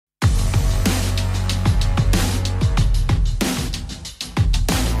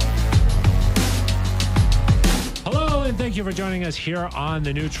Thank you for joining us here on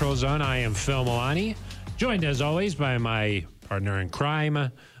the Neutral Zone. I am Phil Milani, joined as always by my partner in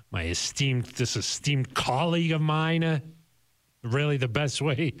crime, my esteemed colleague of mine. Really, the best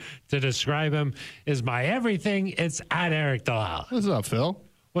way to describe him is my everything. It's at Eric Delisle. What's up, Phil?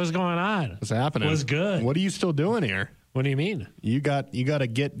 What's going on? What's happening? What's good? What are you still doing here? What do you mean? You got to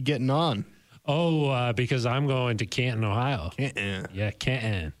getting on. Oh, because I'm going to Canton, Ohio. Canton. Yeah,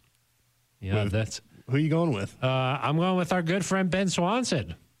 Canton. Yeah, Who are you going with? I'm going with our good friend Ben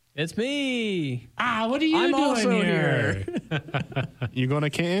Swanson. It's me. What are you I'm doing also here? You going to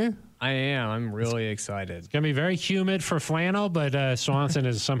Canton? I am. I'm really excited. It's going to be very humid for flannel, but Swanson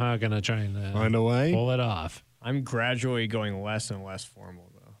is somehow going to try and find a way, pull it off. I'm gradually going less and less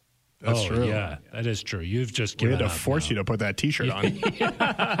formal, though. That's true. Yeah, that is true. You've just given We had to up force now. you to put that T-shirt on.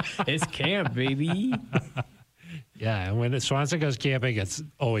 It's camp, baby. Yeah, and when Swanson goes camping, it's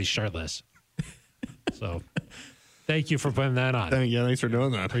always shirtless. So, thank you for putting that on. Thanks for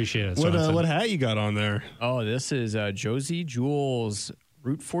doing that. Appreciate it, Swanson. What hat you got on there? Oh, this is Josie Jewel's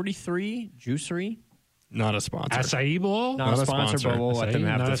Route 43 Juicery. Not a sponsor. Acai Bowl? Not a sponsor, but we'll let them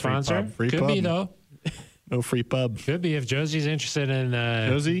have Not the a sponsor? Free Could pub. be, though. No free pub. Could be if Josie's interested in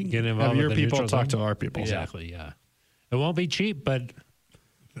Josie, getting involved have your with the people neutral talk zone. to our people. Exactly, yeah. It won't be cheap, but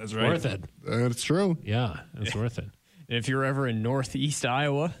That's it's right. worth it. That's true. Yeah, it's worth it. And if you're ever in Northeast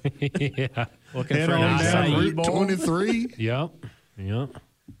Iowa, Yeah. looking Head for an on down acai Route bowl, 23. Yep.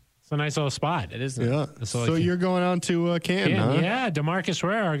 It's a nice little spot. it is. Yeah. That's all I So can- you're going on to Canton, huh? Yeah, DeMarcus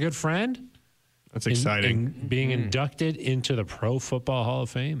Ware, our good friend. That's exciting. Being inducted into the Pro Football Hall of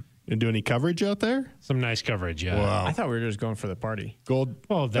Fame. You do any coverage out there? Some nice coverage, yeah. Wow. I thought we were just going for the party. Gold.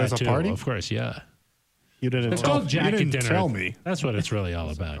 Well, that There's a too, party? of course, yeah. You didn't It's tell, called jacket you didn't dinner. tell me. That's what it's really all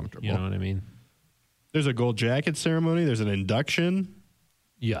about. comfortable. You know what I mean? There's a gold jacket ceremony. There's an induction.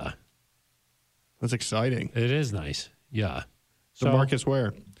 Yeah, That's exciting. it is nice. Yeah. So Marcus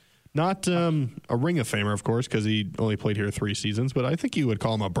Ware. Not a Ring of Famer, of course, because he only played here 3 seasons, but I think you would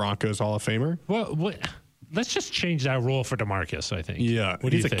call him a Broncos Hall of Famer. Well, let's just change that rule for DeMarcus, I think. Yeah. What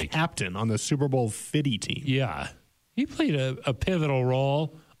do He's you a think? captain on the Super Bowl 50 team. Yeah. He played a pivotal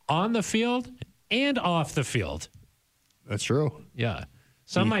role on the field and off the field. That's true. Yeah.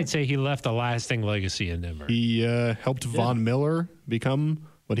 Some might say he left a lasting legacy in Denver. He helped Von Miller become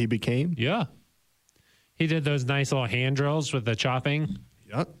what he became. Yeah. He did those nice little hand drills with the chopping,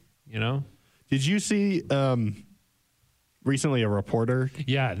 Yeah. you know? Did you see recently a reporter?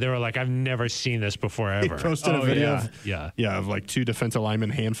 Yeah, they were like, I've never seen this before He ever. posted a video Yeah. of like 2 defensive linemen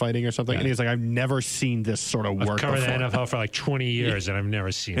hand fighting or something. Yeah. And he's like, I've never seen this sort of I've work covered before. the NFL for like 20 years, and I've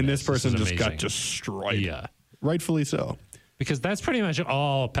never seen And this. this person is just got amazing. destroyed. Yeah. Rightfully so. Because that's pretty much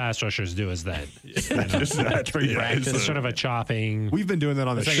all pass rushers do is that. Just that. Yeah, practice. It's sort of a chopping. We've been doing that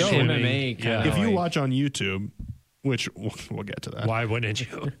on the It's like show. an MMA kind Yeah. of If you like- watch on YouTube, which we'll get to that, Why wouldn't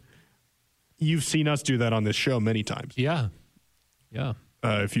you? you've seen us do that on this show many times. Yeah. Yeah.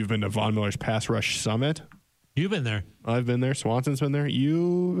 If you've been to Von Miller's Pass Rush Summit, You've been there. I've been there. Swanson's been there.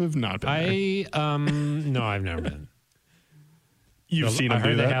 You have not been there. No, I've never been. You've seen I him do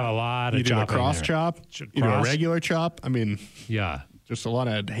heard that. they have a lot of You do a chopping cross there. chop. Should You do a cross? regular chop. I mean, Yeah. just a lot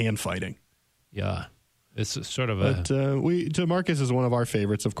of hand fighting. Yeah. It's sort of a. But DeMarcus is one of our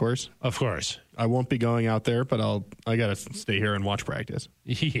favorites, of course. Of course. I won't be going out there, but I got to stay here and watch practice.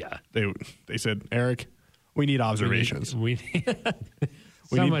 Yeah. They said, Eric, we need observations. We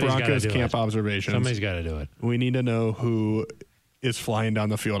We need Somebody's gotta Broncos do camp it. observations. Somebody's got to do it. We need to know who is flying down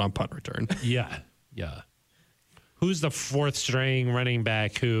the field on punt return. Yeah. Yeah. Who's the 4th string running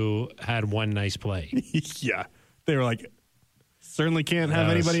back who had one nice play? Yeah. They were like, certainly can't have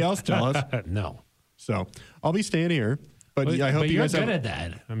anybody else tell us. No. So I'll be staying here. But I hope but you you're guys good have. at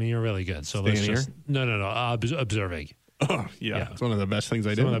that. I mean, you're really good. So Staying let's here? just no. Observing. Oh, yeah. It's one of the best things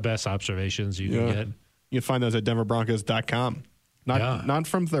I Some of do. the best observations you Yeah. can get. You can find those at denverbroncos.com. Not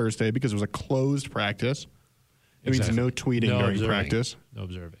from Thursday because it was a closed practice. It Exactly. means no tweeting during observing. practice, No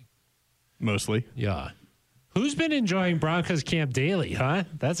observing. mostly. Yeah. Who's been enjoying Broncos Camp daily, huh?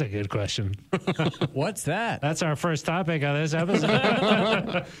 That's a good question. What's that? That's our first topic on this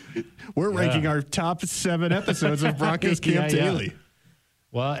episode. We're ranking our top 7 episodes of Broncos Camp Yeah. Daily.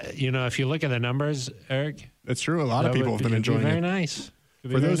 Well, if you look at the numbers, Eric, That's true. A lot of that people would have been be enjoying very it. nice. Could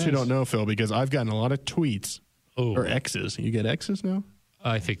be For very those who nice. don't know, Phil, because I've gotten a lot of tweets Oh, or X's. You get X's now?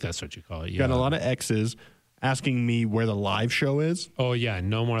 I think that's what you call it. Yeah. Gotten a lot of X's asking me where the live show is. Oh, yeah.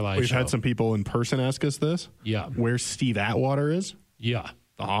 No more live We've show. had some people in person ask us this. Yeah. Where Steve Atwater is, Yeah.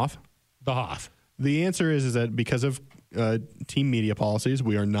 the Hoff. The Hoff. The answer is that because of team media policies,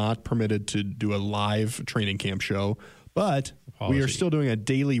 we are not permitted to do a live training camp show, but we are Policy. still doing a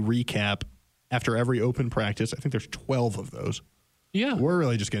daily recap after every open practice. I think there's 12 of those. Yeah. We're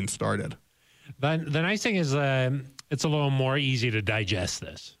really just getting started. The nice thing is it's a little more easy to digest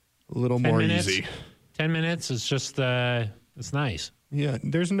this. A little 10 more minutes, easy. 10 minutes is just, it's nice. Yeah,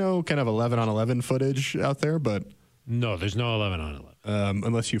 there's no kind of 11 on 11 footage out there, but No, there's no 11 on 11.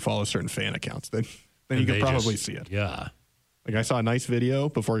 unless you follow certain fan accounts, then you can probably see it. Yeah. Like I saw a nice video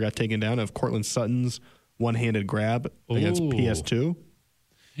before it got taken down of Cortland Sutton's one-handed grab against PS2.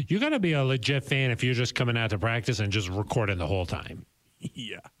 You got to be a legit fan if you're just coming out to practice and just recording the whole time.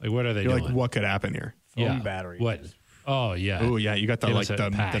 Yeah. Like, what are they You're doing? like, what could happen here? Phone battery. What? Oh, yeah. Oh, yeah, you got the Give like us the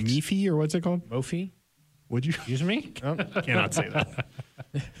a packs. Mifi, or what's it called? Mophie? Would you? Excuse me? Cannot say that.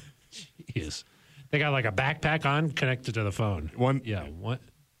 Jeez. They got like a backpack on connected to the phone. One. Yeah. One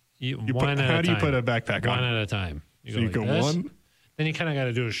Put, at a how do you time. put a backpack One on? at a time. So you go this, one, Then you kind of got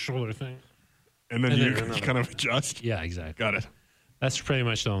to do a shoulder thing. and then and you then another. kind of adjust. Yeah, exactly. Got it. That's pretty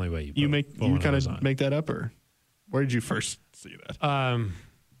much the only way you put You one kind those of on. make that up, or where did you first see that?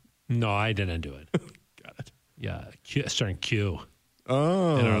 No, I didn't do it. Got it. Yeah, starting Q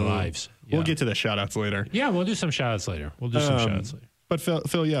Oh, in our lives. Yeah. We'll get to the shout outs later. Yeah, we'll do some shout outs later. But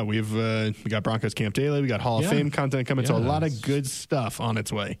Phil, yeah, we got Broncos Camp Daily. We got Hall of Yeah. Fame content coming. So a lot Yes. of good stuff on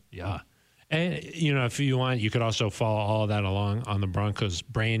its way. Yeah. And, if you want, you could also follow all of that along on the Broncos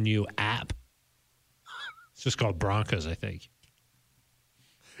brand new app. It's just called Broncos, I think.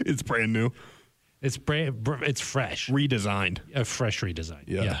 It's brand new, It's fresh. redesigned. A fresh redesign.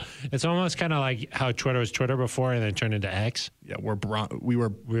 Yeah. It's almost kind of like how Twitter was Twitter before and then turned into X. Yeah, we were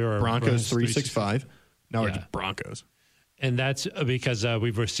Broncos 365. Now we're Yeah. just Broncos. And that's because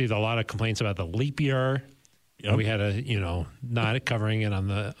we've received a lot of complaints about the leap year. Yep. We had not covering it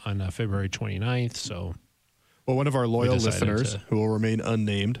on February 29th. So, Well, one of our loyal decided listeners, to- who will remain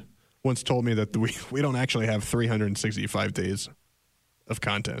unnamed, once told me that we don't actually have 365 days of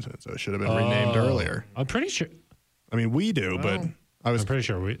content, so it should have been renamed earlier. I'm pretty sure. I mean, we do, but I'm pretty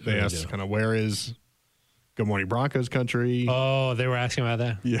sure they asked kind of where is Good Morning Broncos country? Oh, they were asking about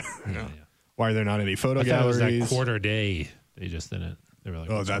that? Yeah. Why are there not any photo I thought it was galleries? that quarter day. They just didn't. They were like,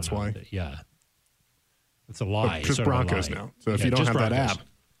 Oh, what's that's going on why? with it? Yeah. It's a lie. It's just sort of a Broncos lie. now. So if Yeah, you don't just have that Broncos. app,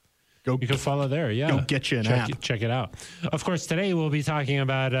 go You can follow there. Yeah. Go get you an app. Check it out. Of course, today we'll be talking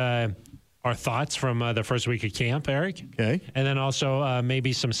about our thoughts from the first week of camp, Eric. Okay. And then also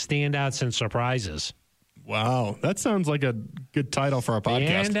maybe some standouts and surprises. Wow, that sounds like a good title for our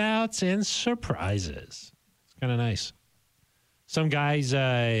podcast. Standouts and surprises. It's kind of nice. Some guys,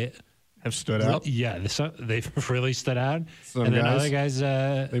 Have stood out. yeah, they've really stood out. Some and then guys, other guys,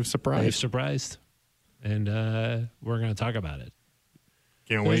 they've surprised. They've surprised. And we're going to talk about it.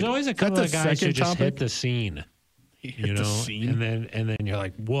 Can't There's wait. always a Is that couple the of guys who second just topic? hit the scene. Hit the scene? And then you're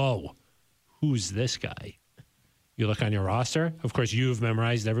like, whoa, who's this guy? You look on your roster. Of course, you've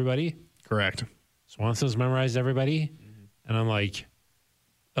memorized everybody. Correct. Swanson's memorized everybody. And I'm like,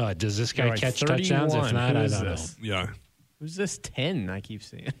 does this guy You're like, catch touchdowns? If 31. not, Who I is don't this? know. Yeah. Who's this 10 I keep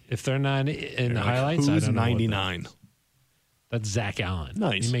seeing? If they're not in the Like, highlights, I who's don't know. what that 99? is. That's Zach Allen.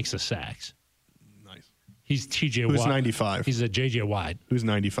 Nice. He makes the sacks. Nice. He's TJ Who's Watt. 95? He's a JJ Watt, Who's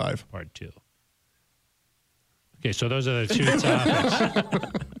 95? part 2. Okay, so those are the two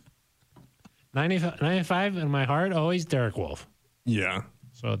topics. 95 in my heart, always Derek Wolfe. Yeah.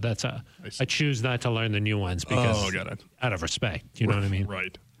 So that's I see. I choose not to learn the new ones because Oh, got it. out of respect. You know what I mean?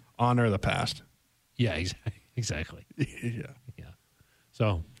 Right. Honor the past. Yeah, exactly. Yeah. Yeah.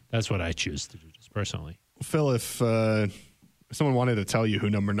 So that's what I choose to do, just personally. Phil, if someone wanted to tell you who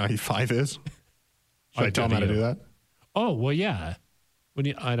number 95 is, should I tell them how to do that? Oh, well, yeah.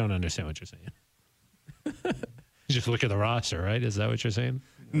 I don't understand what you're saying. You just look at the roster, right? Is that what you're saying?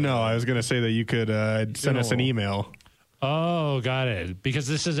 No, I was going to say that you could send us an email. Oh, got it. Because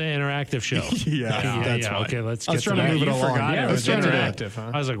this is an interactive show. Yeah, that's why. Okay, let's I get was to trying to that. move it You along. forgot Yeah, it I was was trying to do interactive,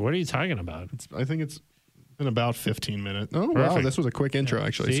 huh? I was like, what are you talking about? I think it's been about 15 minutes. Oh, wow. Perfect. This was a quick intro,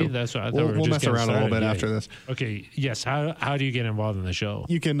 actually. See, so that's what I thought. we'll we were just mess around getting a little bit started. after Yeah. this. Okay, yes. How do you get involved in the show?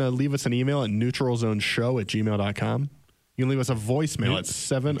 You can leave us an email at neutralzoneshow@gmail.com. You can leave us a voicemail at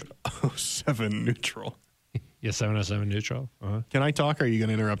 707-NEUTRAL. Yes, 707 neutral. Uh-huh. Can I talk or are you going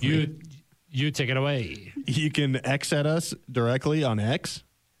to interrupt me? You take it away. You can X at us directly on X,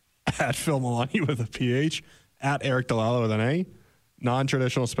 at Phil Milani with a PH, at Eric Dalala with an A,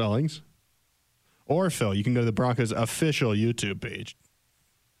 non-traditional spellings. Or, Phil, you can go to the Broncos official YouTube page.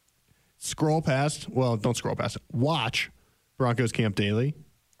 Don't scroll past it. Watch Broncos Camp Daily.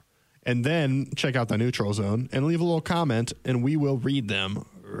 And then check out the Neutral Zone and leave a little comment, and we will read them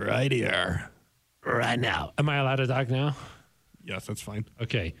right here. Right now. Am I allowed to talk now? Yes, that's fine.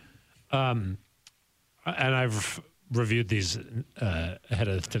 Okay. And I've reviewed these ahead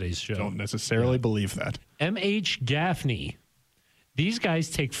of today's show. Don't necessarily believe that. M.H. Gaffney. These guys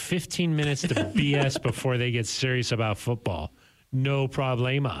take 15 minutes to BS before they get serious about football. No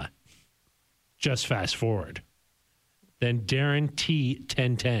problema. Just fast forward. Then Darren T.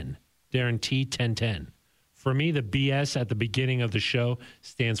 1010. Darren T. 1010. For me, the BS at the beginning of the show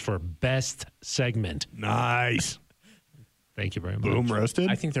stands for best segment. Nice. Thank you very much. Boom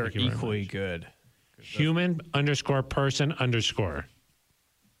roasted. I think they're equally good. Human_person_.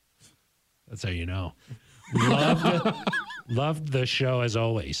 That's how you know. Loved the show as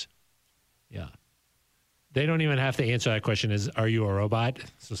always. Yeah. They don't even have to answer that question. Are you a robot?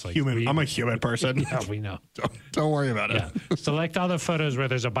 It's just like human. I'm a human person. Yeah, we know. Don't worry about it. Yeah. Select all the photos where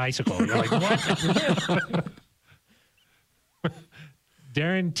there's a bicycle. You're like, what?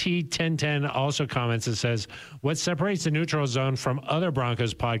 Darren T 1010 also comments and says, what separates the Neutral Zone from other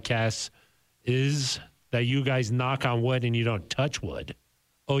Broncos podcasts is that you guys knock on wood and you don't touch wood.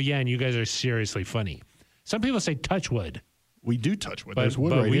 Oh, yeah, and you guys are seriously funny. Some people say touch wood. We do touch wood. There's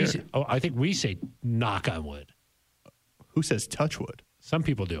wood right here. I think we say knock on wood. Who says touch wood? Some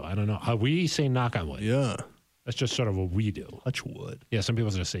people do. I don't know. We say knock on wood. Yeah. That's just sort of what we do. Touch wood. Yeah, some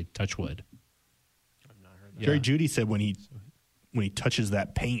people just say touch wood. I've not heard that. Jerry Jeudy said when he touches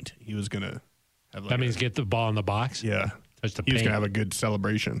that paint, he was going to have that means get the ball in the box? Yeah. Touch the he was paint. going to have a good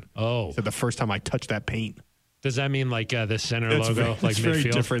celebration. Oh. He said the first time I touched that paint. Does that mean like the center logo, like it's very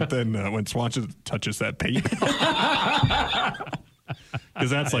midfield? different than when Swanson touches that paint. Because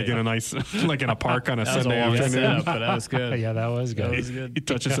that's like in a nice, like in a park on a Sunday afternoon. Setup, but that was good. Yeah, that was good. That was good. He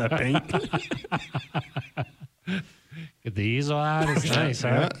touches that paint. Get the easel out. It's nice,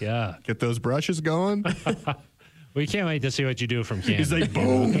 huh? Yeah. Get those brushes going. We can't wait to see what you do from camp. He's like,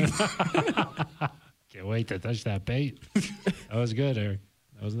 boom. Can't wait to touch that paint. That was good, Eric.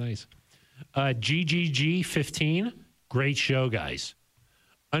 That was nice. GGG 15. Great show, guys.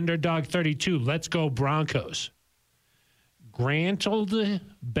 Underdog 32. Let's go Broncos. Grantled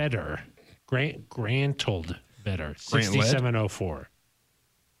better. Grantled better. 6704.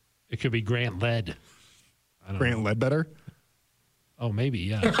 It could be Grant Led. Grant Ledbetter? Oh, maybe,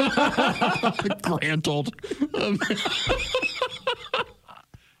 yeah. Grantled.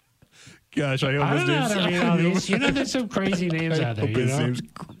 Gosh, I hope his don't know how to read all these. You know, there's some crazy names out there. I hope his name's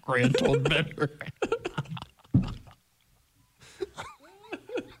Grantled better.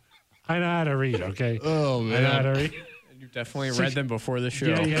 I know how to read, okay? Oh, man. I know how to read. You've definitely read them before the show.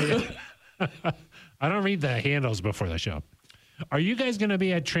 Yeah. I don't read the handles before the show. Are you guys going to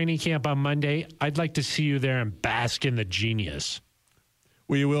be at training camp on Monday? I'd like to see you there and bask in the genius.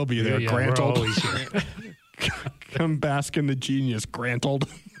 We will be there, Yeah, Grantled. we're always here. Come bask in the genius, Grantled.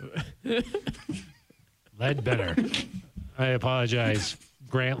 Ledbetter. I apologize.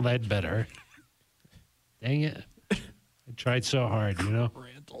 Grant Ledbetter. Dang it. I tried so hard, you know?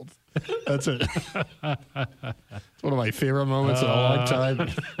 Grantled. That's it. It's one of my favorite moments in a long time.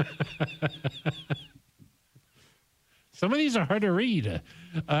 Some of these are hard to read.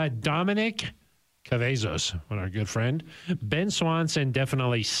 Dominic Cavazos, our good friend. Ben Swanson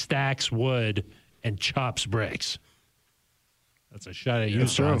definitely stacks wood and chops bricks. That's a shot at you,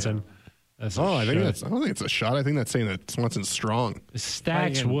 That's true. Swanson. That's a I don't shot. think it's a shot. I think that's saying that Swanson's strong.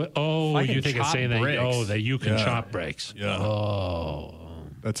 Stacks I can- wood. Oh, I can you think it's chop saying bricks. that you can Yeah. chop bricks. Yeah. Oh.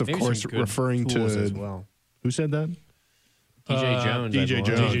 That's, of Maybe course, some good referring tools to as well. who said that? DJ Jones. I DJ believe.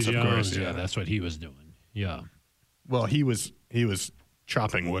 Jones. DJ of course, Jones, yeah. that's what he was doing. Yeah. Well, he was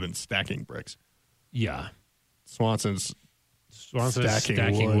chopping wood and stacking bricks. Yeah. Swanson's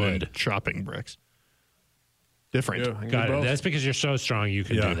stacking wood. and chopping bricks. Different. Yeah, I can Got do it. both. That's because you're so strong you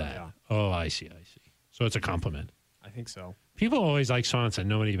can Yeah. do that. Yeah. Oh, I see. So it's a compliment. I think so. People always like Swanson.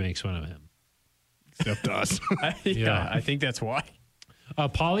 Nobody makes fun of him. Except us. Yeah, I think that's why.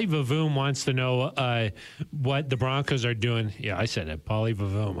 Paulie Vavoom wants to know what the Broncos are doing. Yeah, I said it. Paulie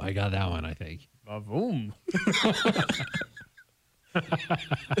Vavoom. I got that one, I think. Boom.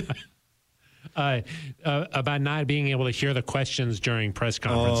 About not being able to hear the questions during press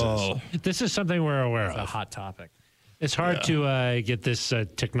conferences. Oh. This is something we're aware It's a of. hot topic. It's hard to get this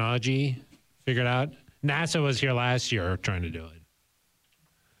technology figured out. NASA was here last year trying to do it.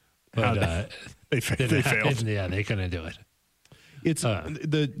 But They failed. Yeah, they couldn't do it. It's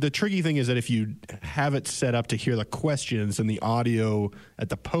the tricky thing is that if you have it set up to hear the questions, and the audio at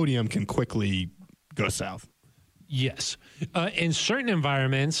the podium can quickly go south. Yes. In certain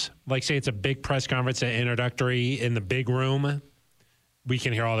environments, like say it's a big press conference, an introductory in the big room, we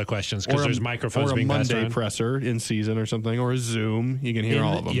can hear all the questions because there's microphones or a being passed Monday around. presser in season or something, or a Zoom. You can hear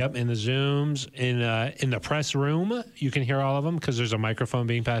all of them. Yep, in the Zooms. In the press room, you can hear all of them because there's a microphone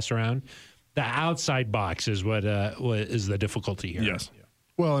being passed around. The outside box is what is the difficulty here. Yes.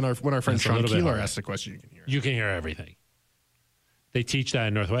 Well, and when our friend It's a Sean little bit Keeler harder. asks the question, you can hear it. You can hear everything. They teach that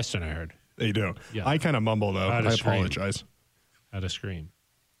at Northwestern, I heard. They do. Yeah. I kind of mumble, though. How to I scream. apologize. How to scream.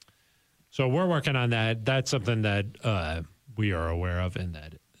 So we're working on that. That's something that we are aware of and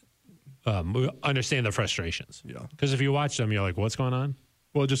that we understand the frustrations. Yeah. Because if you watch them, you're like, what's going on?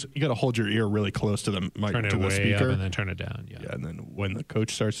 Well, just you got to hold your ear really close to the mic, Turn it to the way speaker. up and then turn it down. Yeah. Yeah, and then when the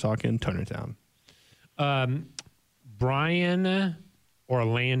coach starts talking, turn it down. Brian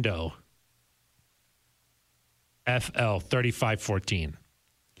Orlando, FL 3514.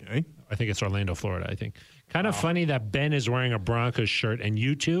 Okay. I think it's Orlando, Florida, I think. Kind of funny that Ben is wearing a Broncos shirt and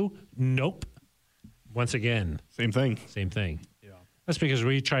you two, nope. Once again, Same thing. same thing. Yeah. That's because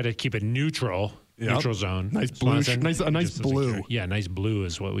we try to keep it neutral, Yep. neutral zone. Nice blue. Swanson A nice just doesn't blue. care. Yeah, nice blue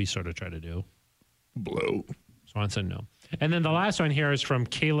is what we sort of try to do. Blue. Swanson, no. And then the last one here is from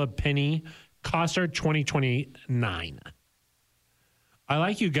Caleb Penny, Coster 2029. I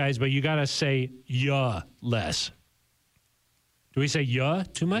like you guys, but you got to say less. Do we say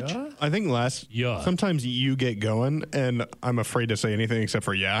too much? I think sometimes you get going, and I'm afraid to say anything except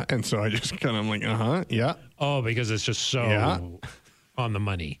for yeah, and so I just kind of like, yeah. Oh, because it's just so Yeah. on the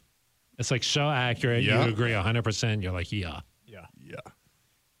money. It's like so accurate. Yeah. You agree 100%. You're like, yeah.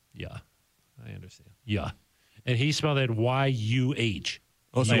 I understand. Yeah. And he spelled it Y-U-H.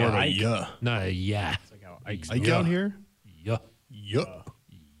 Oh, so Yeah. more of a Ike. yeah. No, yeah. It's like how Ike's Ike Yeah. out here? Yeah. Yeah.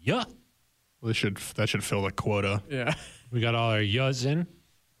 Yeah. Well, that should fill the quota. Yeah. We got all our yuhs in.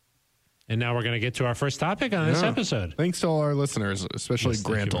 And now we're going to get to our first topic on this Yeah. episode. Thanks to all our listeners, especially Yes, thank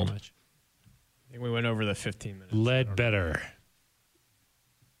you very Grantold. much. I think we went over the 15 minutes. Lead better.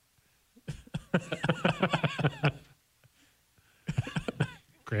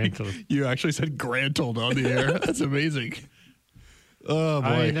 Grantold. You actually said Grantold on the air. That's amazing. Oh boy.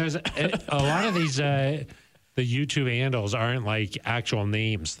 I mean, there's a lot of these. The YouTube handles aren't like actual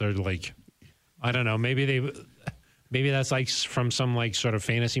names. They're like, I don't know. Maybe that's like from some like sort of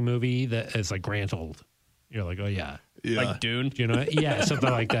fantasy movie that is like Grantold. You're like, oh yeah, yeah. Like Dune. you know, yeah, something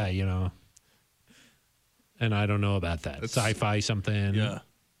like that. You know, and I don't know about that. Sci-fi something. Yeah.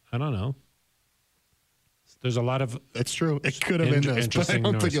 I don't know. There's a lot of, That's true. It could have been this, but I interesting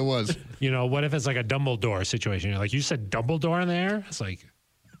don't think noise. it was. you know, what if it's like a Dumbledore situation? You're like, you said Dumbledore in there? It's like,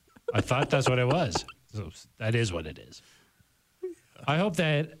 I thought that's what it was. So that is what it is. I hope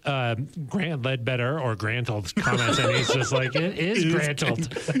that Grant Ledbetter or Grantold comments and he's just like, it is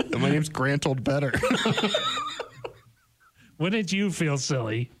Grantold. My name's Grantold Better. Wouldn't you feel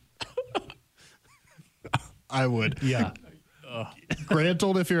silly? I would. Yeah.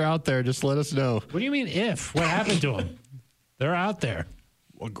 Grantold, if you're out there, just let us know. What do you mean if? What happened to them? They're out there.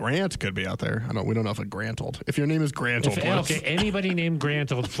 Well, Grant could be out there. We don't know if a Grantold. If your name is Grantold, Okay, anybody named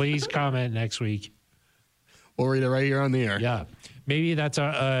Grantold, please comment next week. we'll read it right here on the air. Yeah. Maybe that's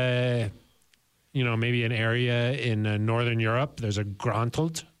maybe an area in Northern Europe. There's a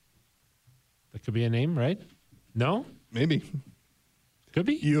Grantold. That could be a name, right? No? Maybe. Could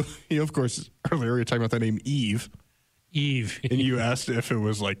be. You of course, earlier you were talking about the name Eve, Eve. and you asked if it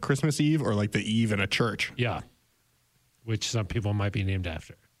was like Christmas Eve or like the Eve in a church. Yeah. Which some people might be named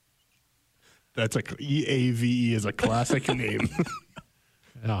after. That's EAVE is a classic name.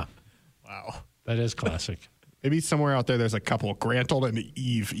 Yeah. Wow. That is classic. Maybe somewhere out there there's a couple, Grantold and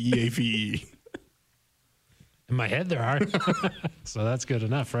Eve, EAVE. In my head, there are. So that's good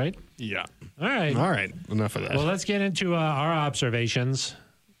enough, right? Yeah. All right. All right. Enough of that. Well, let's get into our observations,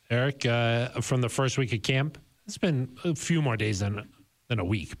 Eric, from the first week of camp. It's been a few more days than a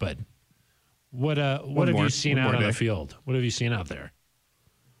week, but what have you seen out on the field? What have you seen out there?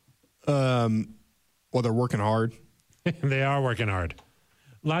 Well, they're working hard. They are working hard.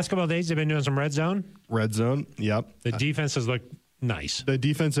 Last couple of days, they've been doing some red zone. Red zone. Yep. The defense has looked nice. The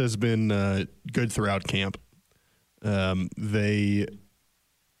defense has been good throughout camp. They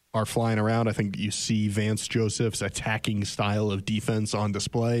are flying around. I think you see Vance Joseph's attacking style of defense on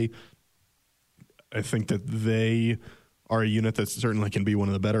display. I think that they are a unit that certainly can be one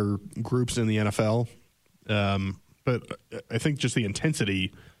of the better groups in the NFL. But I think just the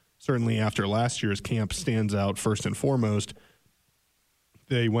intensity, certainly after last year's camp, stands out first and foremost.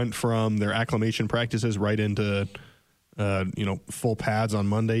 They went from their acclimation practices right into full pads on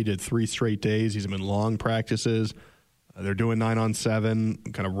Monday, did 3 straight days. These have been long practices. They're doing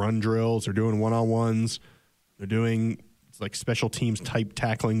 9-on-7 kind of run drills. They're doing 1-on-1s. They're doing like special teams type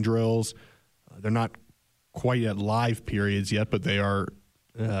tackling drills. They're not quite at live periods yet, but they are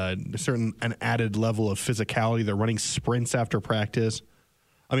an added level of physicality. They're running sprints after practice.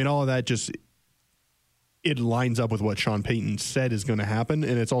 I mean, all of that just it lines up with what Sean Payton said is going to happen,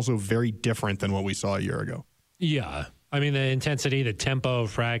 and it's also very different than what we saw a year ago. Yeah. I mean, the intensity, the tempo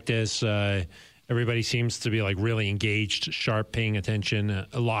of practice, everybody seems to be like really engaged, sharp, paying attention,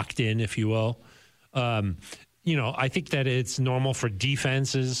 locked in, if you will. I think that it's normal for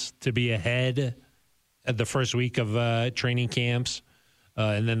defenses to be ahead at the first week of training camps.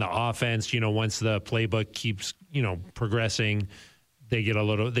 And then the offense, once the playbook keeps, progressing,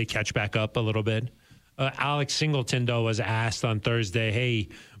 they catch back up a little bit. Alex Singleton, though, was asked on Thursday, hey,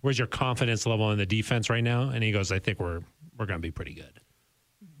 where's your confidence level in the defense right now? And he goes, I think we're going to be pretty good.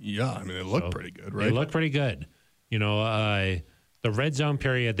 Yeah, I mean, they look pretty good, right? They look pretty good. The red zone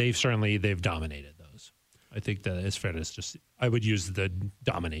period, they've dominated those. I think that it's fair to just, I would use the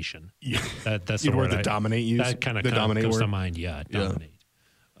domination. Yeah. That's the word. Dominate use? That kind of comes to mind, dominate.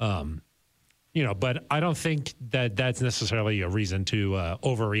 But I don't think that that's necessarily a reason to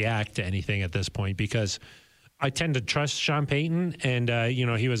overreact to anything at this point, because I tend to trust Sean Payton. And,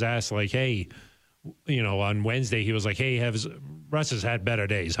 he was asked, like, hey, on Wednesday, he was like, hey, Russ has had better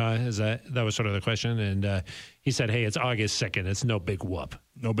days, huh? That was sort of the question. And he said, hey, it's August 2nd. It's no big whoop.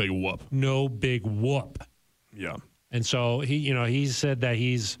 No big whoop. No big whoop. Yeah. And so he said that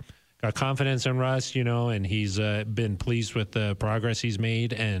he's got confidence in Russ, and he's been pleased with the progress he's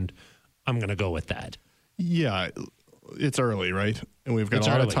made, and I'm going to go with that. Yeah, it's early, right? And we've got a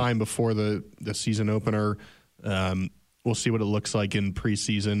lot of time before the season opener. We'll see what it looks like in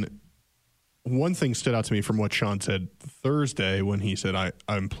preseason. One thing stood out to me from what Sean said Thursday when he said,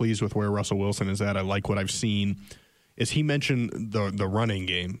 I'm pleased with where Russell Wilson is at. I like what I've seen, is he mentioned the running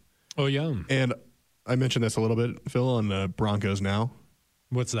game. Oh, yeah. And I mentioned this a little bit, Phil, on Broncos Now.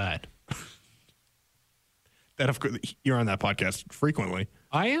 What's that? That, of course, you're on that podcast frequently.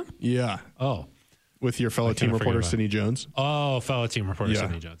 I am? Yeah. Oh. With your fellow team reporter, Sydney Jones. Oh, fellow team reporter,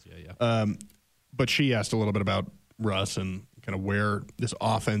 Sydney Jones. Yeah. But she asked a little bit about Russ and kind of where this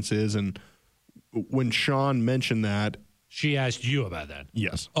offense is. And when Sean mentioned that. She asked you about that?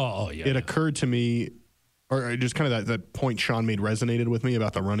 Yes. Oh yeah. It occurred to me, or just kind of that point Sean made resonated with me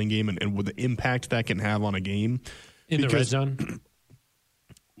about the running game and with the impact that can have on a game. In the red zone?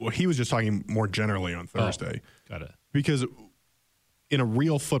 Well, he was just talking more generally on Thursday. Got it. Because in a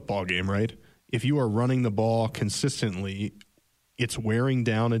real football game, right, if you are running the ball consistently, it's wearing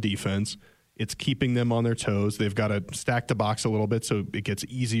down a defense. It's keeping them on their toes. They've got to stack the box a little bit so it gets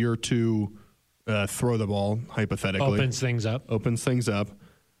easier to throw the ball, hypothetically. Opens things up.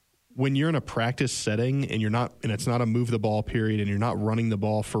 When you're in a practice setting and it's not a move the ball period and you're not running the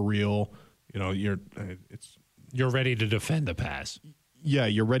ball for real, you're ready to defend the pass. Yeah,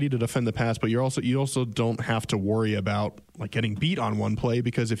 you're ready to defend the pass, but you also don't have to worry about like getting beat on one play,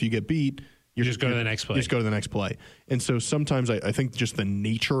 because if you get beat, you just go to the next play. You just go to the next play. And so sometimes I think just the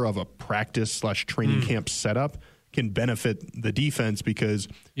nature of a practice/training camp setup can benefit the defense, because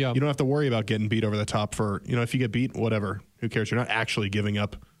you don't have to worry about getting beat over the top for, if you get beat, whatever, who cares? You're not actually giving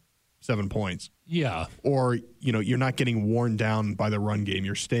up 7 points. Yeah. Or, you're not getting worn down by the run game.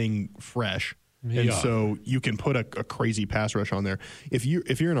 You're staying fresh. And so you can put a crazy pass rush on there. If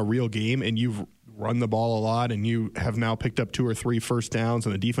you're in a real game and you've run the ball a lot and you have now picked up 2 or 3 first downs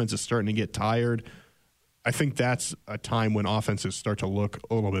and the defense is starting to get tired, I think that's a time when offenses start to look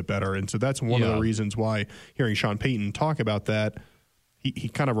a little bit better. And so that's one of the reasons why hearing Sean Payton talk about that, he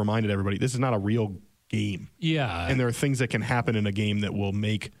kind of reminded everybody, this is not a real game. Yeah. And there are things that can happen in a game that will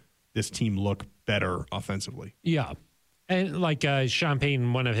make this team look better offensively. Yeah. And like Sean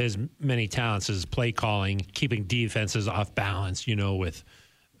Payton, one of his many talents is play calling, keeping defenses off balance, with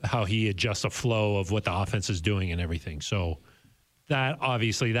how he adjusts the flow of what the offense is doing and everything. So that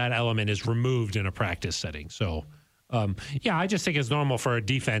element is removed in a practice setting. So, I just think it's normal for a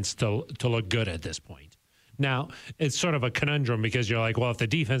defense to look good at this point. Now, it's sort of a conundrum, because you're like, well, if the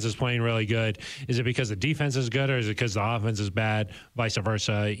defense is playing really good, is it because the defense is good or is it because the offense is bad? Vice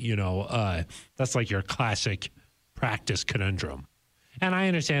versa. That's like your classic practice conundrum. And I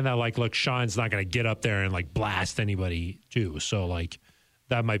understand that, like, look, Sean's not going to get up there and like blast anybody too. So like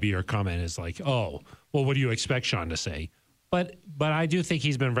that might be your comment, is like, oh, well, what do you expect Sean to say? But I do think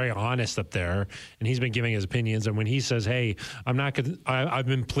he's been very honest up there, and he's been giving his opinions. And when he says, hey, I've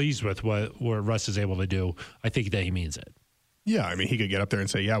been pleased with what Russ is able to do, I think that he means it. Yeah, I mean, he could get up there and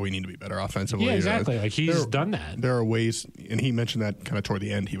say, yeah, we need to be better offensively. Yeah, exactly. Like he's done that. There are ways, and he mentioned that kind of toward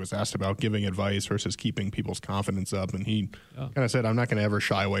the end. He was asked about giving advice versus keeping people's confidence up, and he kind of said, I'm not going to ever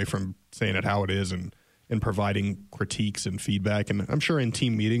shy away from saying it how it is and providing critiques and feedback. And I'm sure in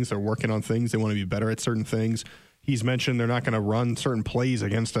team meetings they're working on things. They want to be better at certain things. He's mentioned they're not going to run certain plays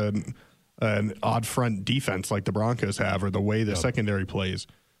against an odd front defense like the Broncos have, or the way the secondary plays.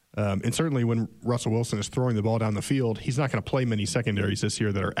 And certainly when Russell Wilson is throwing the ball down the field, he's not going to play many secondaries this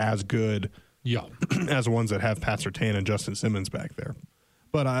year that are as good as ones that have Pat Surtain and Justin Simmons back there.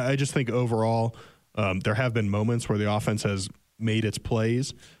 But I just think overall there have been moments where the offense has made its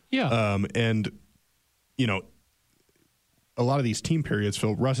plays. And, you know, a lot of these team periods,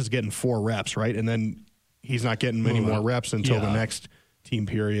 Phil, Russ is getting 4 reps, right? And then he's not getting many more reps until the next team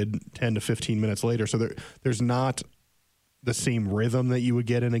period 10 to 15 minutes later. So there's not the same rhythm that you would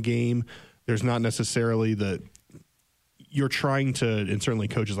get in a game. There's not necessarily you're trying to, and certainly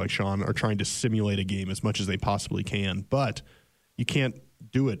coaches like Sean are trying to simulate a game as much as they possibly can, but you can't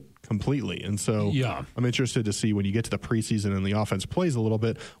do it completely. And so I'm interested to see when you get to the preseason and the offense plays a little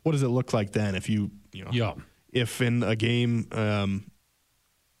bit, what does it look like then if if in a game,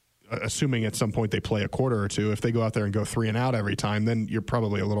 assuming at some point they play a quarter or two, if they go out there and go 3 and out every time, then you're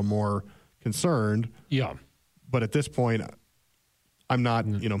probably a little more concerned. But at this point, I'm not,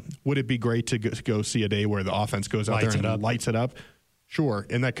 would it be great to go see a day where the offense goes out there and lights it up? Sure.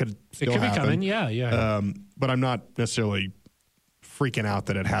 And that could still happen. Be coming. But I'm not necessarily freaking out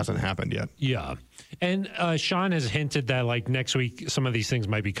that it hasn't happened yet. And Sean has hinted that like next week, some of these things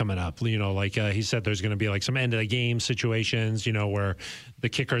might be coming up. He said there's going to be like some end of the game situations, where the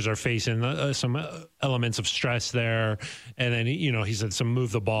kickers are facing some elements of stress there. And then, he said some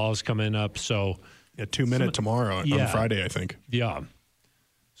move the balls coming up. So 2-minute tomorrow on Friday, I think.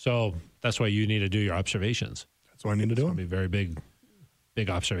 So that's why you need to do your observations. That's what I need to do. It'll be a very big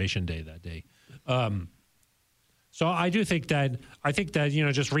observation day that day. So I think that,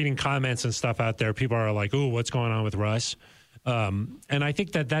 just reading comments and stuff out there, people are like, ooh, what's going on with Russ? And I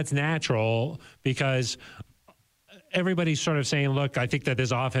think that that's natural because everybody's sort of saying, look, I think that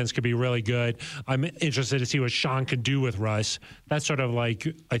this offense could be really good. I'm interested to see what Sean can do with Russ. That's sort of like,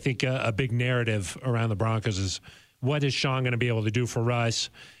 I think, a big narrative around the Broncos is what is Sean going to be able to do for Russ?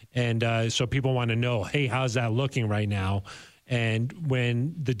 And so people want to know, hey, how's that looking right now? And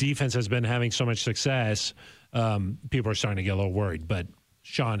when the defense has been having so much success, people are starting to get a little worried, but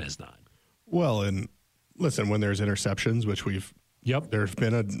Sean is not. Well, and listen, when there's interceptions, which there's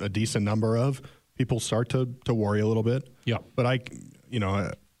been a decent number of, people start to worry a little bit. But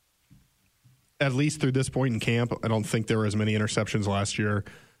at least through this point in camp, I don't think there were as many interceptions last year,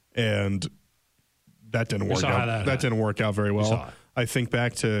 and that didn't work out. That didn't work out very well. I think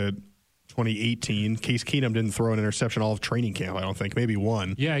back to 2018, Case Keenum didn't throw an interception all of training camp, I don't think. Maybe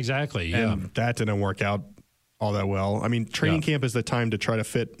one. Yeah, exactly. And that didn't work out all that well. I mean, training camp is the time to try to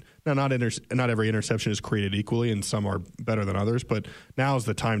fit. Now, not every interception is created equally, and some are better than others, but now is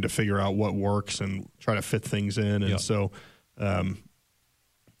the time to figure out what works and try to fit things in. And so,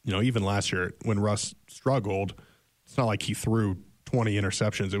 even last year when Russ struggled, it's not like he threw 20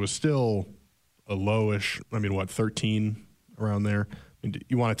 interceptions. It was still a lowish, 13 around there. I mean,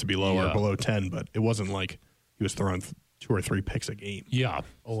 you want it to be lower, below 10, but it wasn't like he was throwing 2 or 3 picks a game. 11.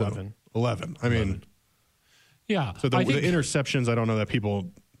 So, 11. I mean, So the interceptions, I don't know that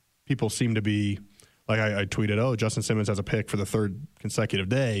people seem to be like I tweeted, Justin Simmons has a pick for the 3rd consecutive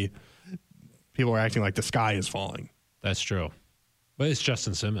day. People are acting like the sky is falling. That's true. But it's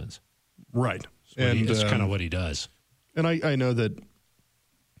Justin Simmons. Right. It's kind of what he does. And I know that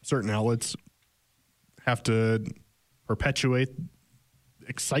certain outlets have to perpetuate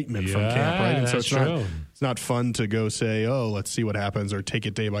excitement from camp, right? And so it's not fun to go say, let's see what happens or take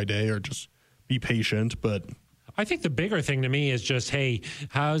it day by day or just be patient. But I think the bigger thing to me is just, hey,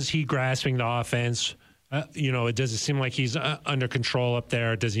 how's he grasping the offense? Does it seem like he's under control up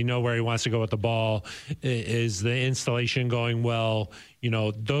there? Does he know where he wants to go with the ball? Is the installation going well?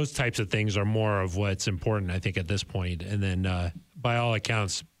 Those types of things are more of what's important, I think, at this point. And then by all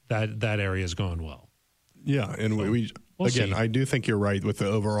accounts, that area is going well. Yeah, and we'll see. I do think you're right with the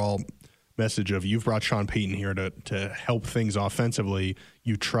overall message of you've brought Sean Payton here to help things offensively.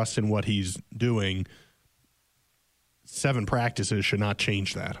 You trust in what he's doing. 7 practices should not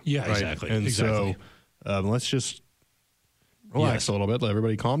change that. Yeah, right? Exactly. And so let's just relax a little bit. Let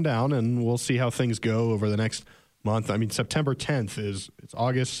everybody calm down, and we'll see how things go over the next month. I mean, September 10th it's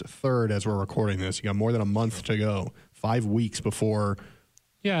August 3rd as we're recording this. You got more than a month to go, 5 weeks before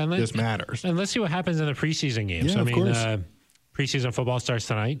this matters. And let's see what happens in the preseason games. Yeah, of course. Preseason football starts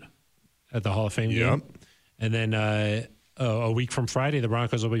tonight at the Hall of Fame game. And then a week from Friday, the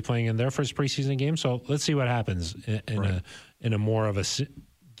Broncos will be playing in their first preseason game. So let's see what happens in a more of a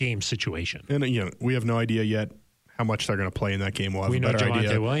game situation. And we have no idea yet how much they're going to play in that game. We'll have a better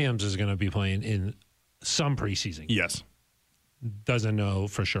idea. Javonte Williams is going to be playing in some preseason game. Yes. Doesn't know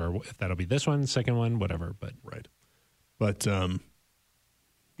for sure if that'll be this one, second one, whatever. But let's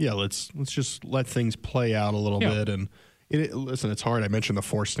just let things play out a little bit. And Listen, it's hard. I mentioned the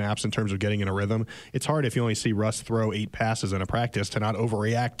 4 snaps in terms of getting in a rhythm. It's hard if you only see Russ throw 8 passes in a practice to not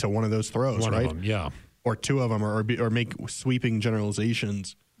overreact to one of those throws, One right? of them, yeah. Or 2 of them, or make sweeping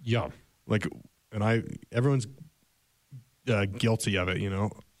generalizations. Yeah. Everyone's guilty of it, you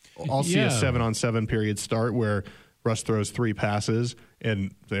know. I'll see a 7-on-7 period start where Russ throws 3 passes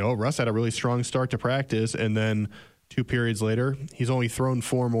and say, oh, Russ had a really strong start to practice. And then 2 periods later, he's only thrown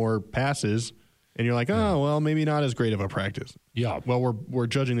 4 more passes. And you're like, oh, well, maybe not as great of a practice. Yeah. Well, we're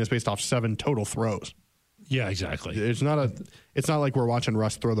judging this based off 7 total throws. Yeah, exactly. It's not like we're watching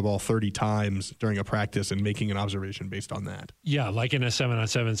Russ throw the ball 30 times during a practice and making an observation based on that. Yeah, like in a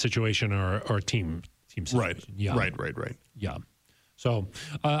 7-on-7 situation or team situation. Right. Yeah. Right. Yeah. So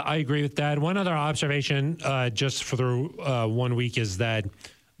I agree with that. One other observation just for through 1 week is that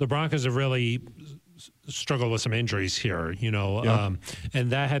the Broncos have really struggled with some injuries here, you know,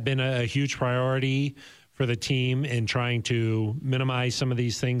 and that had been a huge priority for the team in trying to minimize some of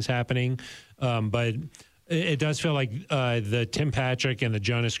these things happening. But it does feel like the Tim Patrick and the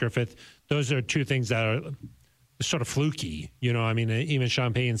Jonas Griffith, those are 2 things that are sort of fluky. You know, I mean, even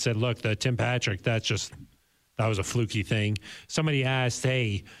Sean Payton said, look, the Tim Patrick, that was a fluky thing. Somebody asked,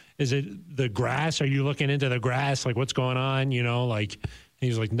 hey, is it the grass? Are you looking into the grass? Like, what's going on? You know, like, he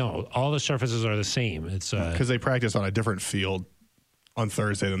was like, no, all the surfaces are the same. It's because they practice on a different field on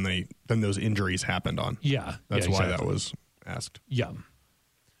Thursday than those injuries happened on. Yeah. That's why that was asked. Yeah.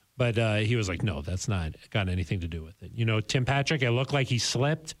 But he was like, no, that's not got anything to do with it. You know, Tim Patrick, it looked like he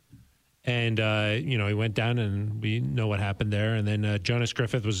slipped. And, you know, he went down and we know what happened there. And then Jonas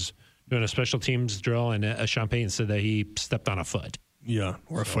Griffith was doing a special teams drill and Sean Payton said that he stepped on a foot. Yeah,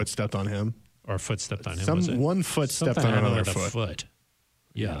 or a foot stepped on him. Or a foot stepped on him. One foot stepped on another foot.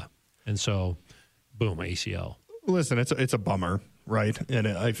 Yeah. And so, boom, ACL. Listen, it's a bummer, right? And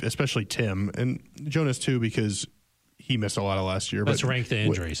especially Tim and Jonas too, because he missed a lot of last year. Let's rank the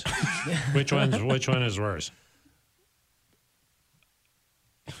injuries. Which one is worse?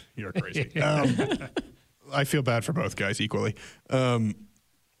 You're crazy. I feel bad for both guys equally. But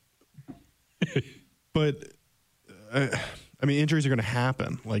I mean, injuries are going to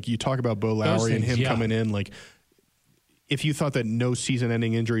happen. Like you talk about Bo Lowry and him coming in, like. If you thought that no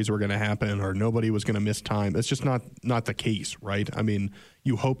season-ending injuries were going to happen or nobody was going to miss time, it's just not the case, right? I mean,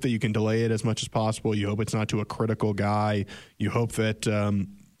 you hope that you can delay it as much as possible. You hope it's not to a critical guy. You hope that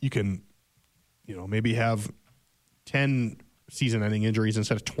you can, you know, maybe have 10 season-ending injuries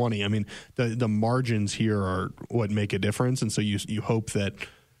instead of 20. I mean, the margins here are what make a difference, and so you hope that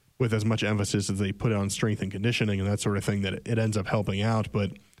with as much emphasis as they put on strength and conditioning and that sort of thing, that it ends up helping out.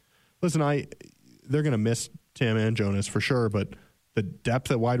 But listen, they're going to miss Tim and Jonas for sure, but the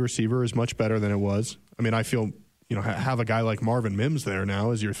depth at wide receiver is much better than it was. I mean, I feel, you know, have a guy like Marvin Mims there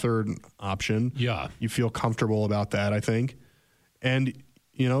now as your third option. Yeah. You feel comfortable about that, I think. And,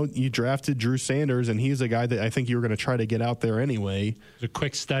 you know, you drafted Drew Sanders, and he's a guy that I think you were going to try to get out there anyway. It's a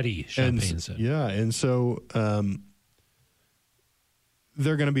quick study, Sean Payton said. Yeah, and so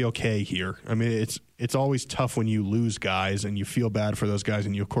they're going to be okay here. I mean, it's always tough when you lose guys, and you feel bad for those guys,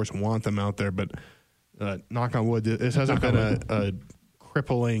 and you, of course, want them out there, but knock on wood, this hasn't been a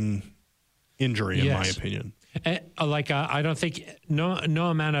crippling injury, in my opinion. I don't think no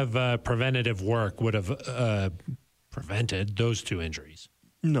amount of preventative work would have prevented those 2 injuries.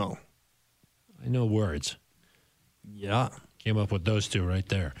 No. I know words. Yeah. Came up with those 2 right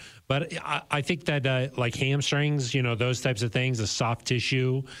there. But I think that like hamstrings, you know, those types of things, the soft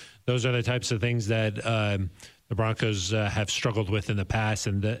tissue, those are the types of things that the Broncos have struggled with in the past,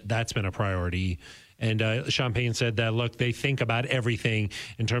 and that's been a priority. And Sean Payton said that, look, they think about everything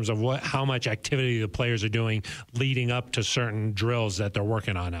in terms of how much activity the players are doing leading up to certain drills that they're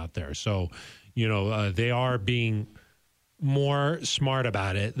working on out there. So, you know, they are being more smart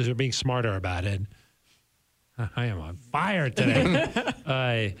about it. They're being smarter about it. I am on fire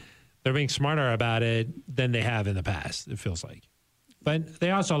today. They're being smarter about it than they have in the past, it feels like. But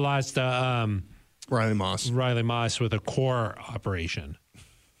they also lost Riley Moss with a core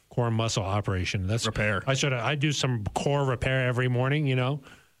muscle operation. That's repair. I do some core repair every morning, you know,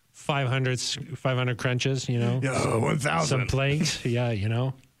 500 crunches, you know. Yeah, 1,000. Some planks, yeah, you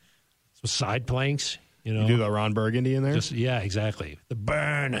know. Some side planks, you know. You do the Ron Burgundy in there? Yeah, exactly. The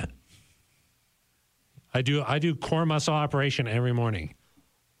burn. I do core muscle operation every morning.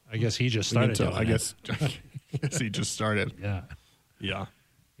 I guess he just started doing I guess he just started. Yeah.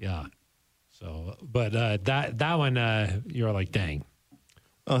 So, but that one, you're like, dang.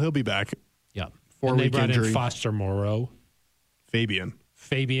 Oh, he'll be back. Yeah. 4-week and they brought injury. in Foster Moreau. Fabian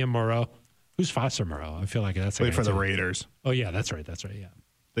Moreau. Who's Foster Moreau? I feel like that's played for the Raiders. Oh, yeah, that's right. Yeah.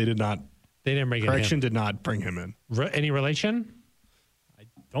 They did not They didn't bring Correction him. did not bring him in. Any relation?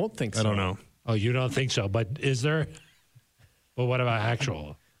 Don't think so. I don't know. Oh, you don't think so? But is there? Well, what about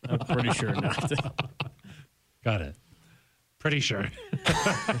actual? I'm pretty sure not. Got it. Pretty sure.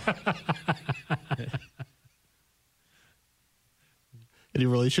 Any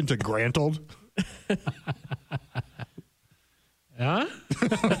relation to Grantold? Huh?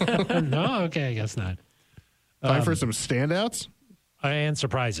 No? Okay, I guess not. Time for some standouts? And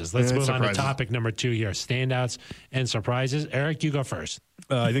surprises. Let's And move on to surprises. topic number 2 here. Standouts and surprises. Eric, you go first.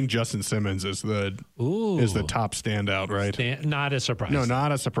 I think Justin Simmons is the top standout, right? Not a surprise. No,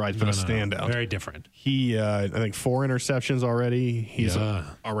 not a surprise, but a standout. Very different. He, I think, 4 interceptions already. He's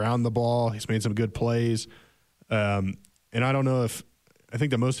around the ball. He's made some good plays. And I don't know if – I think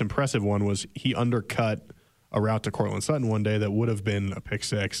the most impressive one was he undercut a route to Cortland Sutton one day that would have been a pick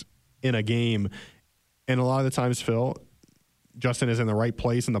six in a game. And a lot of the times, Phil, Justin is in the right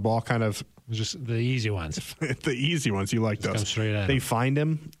place and the ball kind of – Just the easy ones. the easy ones. You like Just those. come straight at They him. find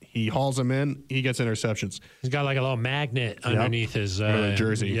him. He hauls him in. He gets interceptions. He's got like a little magnet underneath his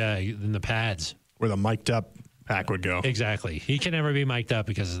jersey. Yeah, in the pads. Where the mic'd up pack would go. Exactly. He can never be mic'd up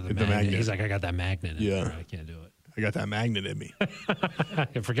because of the magnet. He's like, I got that magnet in there. I can't do it. I got that magnet in me.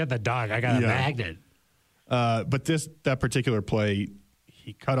 Forget the dog. I got a magnet. But that particular play,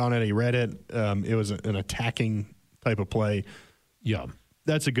 he cut on it. He read it. It was an attacking type of play. Yeah.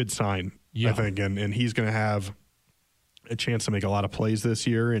 That's a good sign, I think. And he's going to have a chance to make a lot of plays this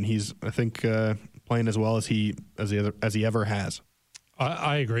year. And he's, I think, playing as well as he ever has.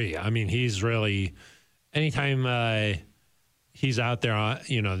 I agree. I mean, he's really anytime he's out there,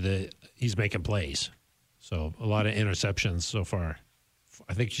 he's making plays. So a lot of interceptions so far.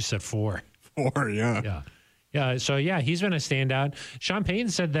 I think you said 4. 4, yeah. Yeah. So, he's been a standout. Sean Payton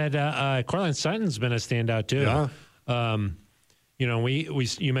said that Cortland Sutton's been a standout, too. Yeah.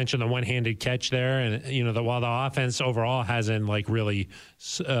 You mentioned the one-handed catch there, and while the offense overall hasn't really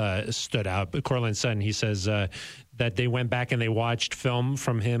stood out, but Cortland Sutton, he says that they went back and they watched film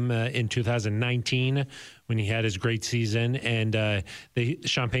from him in 2019 when he had his great season, and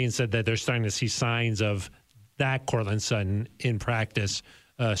Sean Payton said that they're starting to see signs of that Cortland Sutton in practice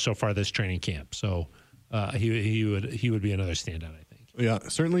so far this training camp. So he would be another standout, I think. Yeah,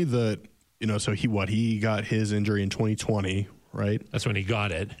 certainly so he got his injury in 2020. Right, that's when he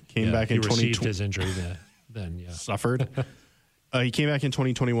got it. Came back in 2020. Received his injury then. Suffered. He came back in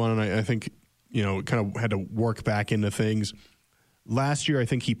 2021, and I think kind of had to work back into things. Last year, I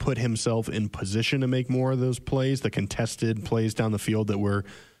think he put himself in position to make more of those plays, the contested plays down the field that we're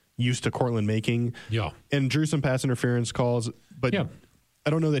used to Cortland making. Yeah, and drew some pass interference calls, but I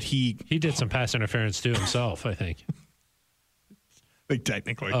don't know that he did some pass interference too himself. I think.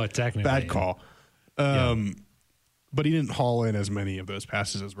 Technically, bad call. But he didn't haul in as many of those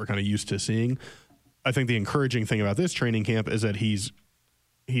passes as we're kind of used to seeing. I think the encouraging thing about this training camp is that he's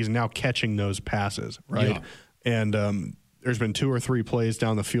now catching those passes, right? Yeah. And there's been 2 or 3 plays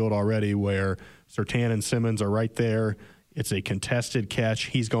down the field already where Surtain and Simmons are right there. It's a contested catch.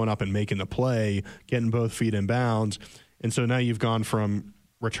 He's going up and making the play, getting both feet in bounds. And so now you've gone from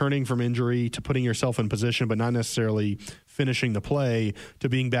returning from injury to putting yourself in position but not necessarily finishing the play to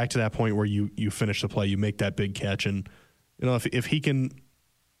being back to that point where you finish the play, you make that big catch. And if he can,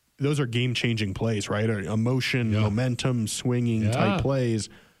 those are game-changing plays, right? Emotion, momentum, swinging type plays.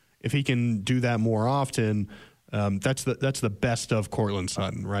 If he can do that more often, that's the best of Cortland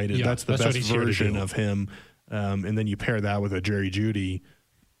Sutton, right? That's the best version of him. And then you pair that with a Jerry Jeudy.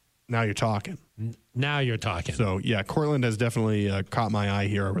 Now you're talking. So, Cortland has definitely caught my eye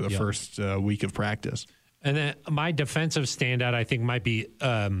here over the first week of practice. And then my defensive standout, I think, might be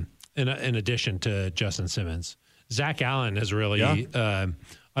in addition to Justin Simmons. Zach Allen has really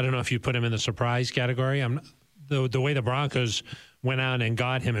I don't know if you put him in the surprise category. The way the Broncos went out and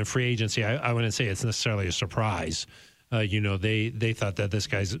got him in free agency, I wouldn't say it's necessarily a surprise. They thought that this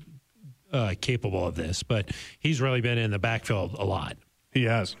guy's capable of this, but he's really been in the backfield a lot. He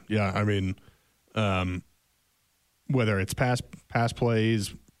has, I mean, whether it's pass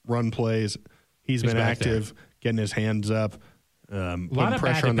plays, run plays, he's been active, getting his hands up, putting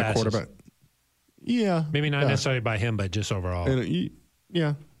pressure on the quarterback. Yeah, maybe not necessarily by him, but just overall. And,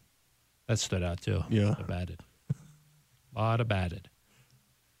 that stood out too. Yeah, a lot of batted.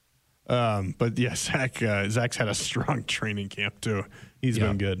 But Zach's had a strong training camp too. He's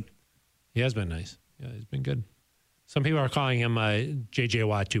been good. He has been nice. Yeah, he's been good. Some people are calling him J.J.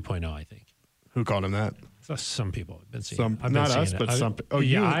 Watt 2.0, I think. Who called him that? Some people have been seeing it. Not us, but some.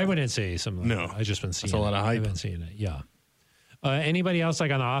 I wouldn't say something. No. I've just been seeing it. That's a lot of hype. I've been seeing it, anybody else on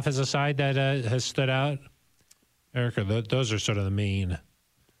the offensive side that has stood out? Erica, those are sort of the main.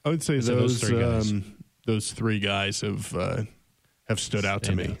 I would say So those three guys have stood out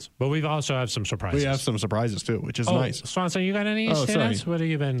to me. Standouts. But we've also have some surprises. We have some surprises too, which is nice. Swanson, you got any standouts? What have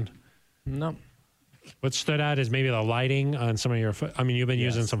you been? No. What stood out is maybe the lighting on some of your. You've been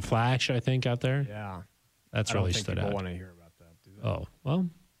using some flash, I think, out there. Yeah. That's I don't really think stood people out. want to hear about that, do they? Oh well,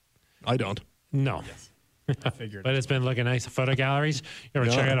 I don't. no. I figured. But it's been looking nice. Photo galleries. You ever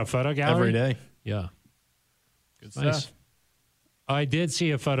check out a photo gallery every day? Yeah, Good nice. stuff. I did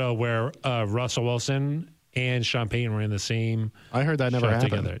see a photo where Russell Wilson and Sean Payton were in the same. I heard that never shot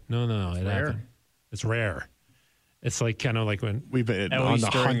happened. together. No, it rare. happened. It's rare. It's like kind of like when We've been At on least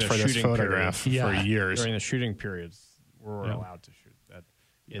the during hunt the for this shooting photograph period. for Yeah. years. During the shooting periods, we're Yeah. allowed to shoot. That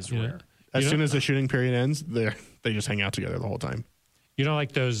is You know- rare. As you soon know- as the shooting period ends, they just hang out together the whole time. you know,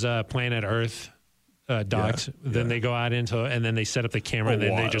 like those Planet Earth docs. Then they go out into and then they set up the camera and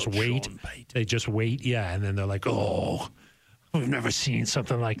then they just wait. They just wait, yeah, and then they're like, "Oh, we've never seen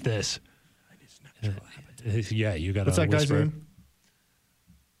something like this." Yeah, you got. What's that guy's name?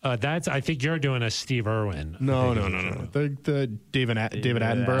 That's. I think you're doing a Steve Irwin. No. The David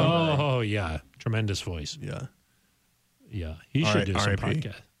Attenborough. Oh yeah, tremendous voice. Yeah, Yeah, he should do some R.I.P.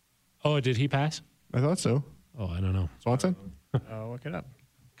 podcast. Oh, did he pass? I thought so. Oh, I don't know. Swanson. Look it up.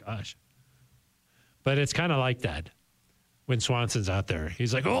 Gosh, but it's kind of like that when Swanson's out there.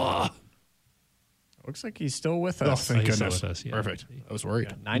 He's like, "Oh, Looks like he's still with Oh, us. thank he's still goodness. with us, yeah. Perfect. I was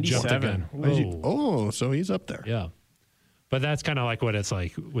worried. 97. Whoa. Oh, so he's up there. Yeah. But that's kind of like what it's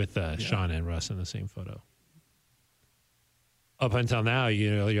like with Sean and Russ in the same photo. Up until now,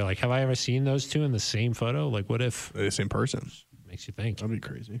 you're like, have I ever seen those two in the same photo? Like, what if? They're the same person. Makes you think. That'd be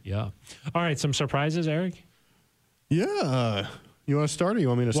crazy. Yeah. All right, some surprises, Eric? Yeah. You want to start or you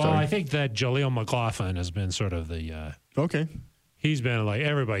want me to Well, start? I think that Jaleel McLaughlin has been sort of the... Okay. he's been like,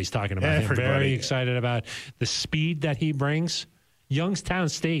 everybody's talking about him. Everybody. Very excited about the speed that he brings. Youngstown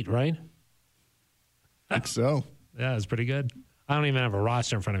State, right? I think so. Yeah, it's pretty good. I don't even have a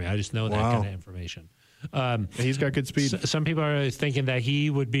roster in front of me. I just know that Wow. kind of information. He's got good speed. Some people are thinking that he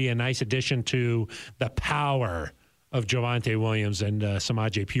would be a nice addition to the power of Javonte Williams and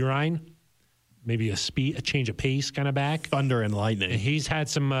Samaje Perine. Maybe a change of pace kind of back. Thunder and lightning. He's had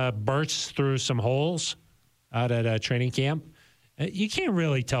some bursts through some holes out at training camp. You can't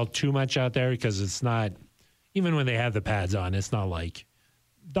really tell too much out there because it's not, even when they have the pads on, it's not like,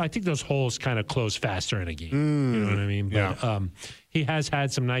 I think those holes kind of close faster in a game. You know what I mean? But he has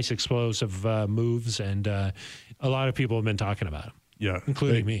had some nice explosive moves, and a lot of people have been talking about him, Yeah.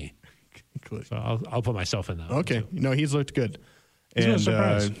 including me. Including- So I'll put myself in that. one, Okay. too. No, he's looked good. He's been And,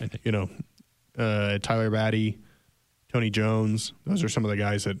 surprised, I think. Tyler Batty, Tony Jones, those are some of the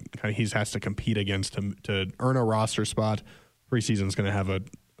guys that kind of he has to compete against to earn a roster spot. Preseason's going to have a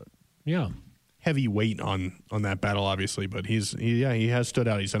Yeah. heavy weight on that battle, obviously, but he has stood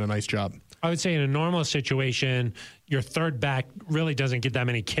out. He's done a nice job. I would say in a normal situation, your third back really doesn't get that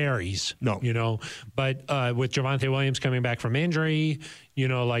many carries. No. But with Javonte Williams coming back from injury,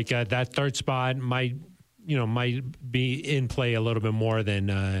 that third spot might be in play a little bit more than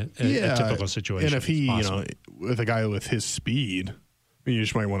a typical situation. And if he, It's possible. with a guy with his speed, you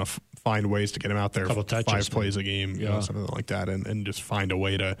just might want to find ways to get him out there Couple touches, 5 plays a game, something like that, and just find a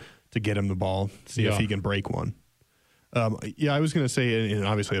way to get him the ball, see if he can break one. I was going to say, and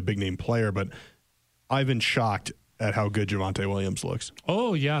obviously a big name player, but I've been shocked at how good Javonte Williams looks.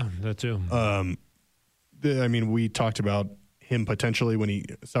 Oh, yeah, that too. We talked about him potentially when he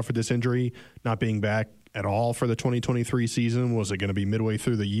suffered this injury, not being back at all for the 2023 season. Was it going to be midway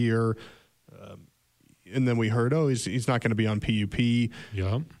through the year? And then we heard, he's not going to be on PUP.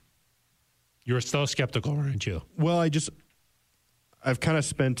 Yeah. You were still skeptical, weren't you? Well, I've kind of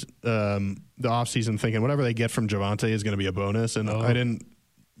spent the offseason thinking whatever they get from Javonte is going to be a bonus, and I didn't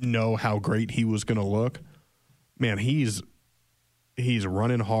know how great he was going to look. Man, he's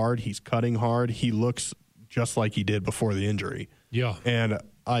running hard. He's cutting hard. He looks just like he did before the injury. Yeah. And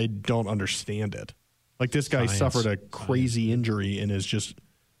I don't understand it. Like, this guy suffered a crazy injury and is just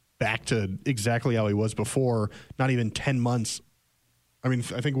back to exactly how he was before, not even 10 months. I mean,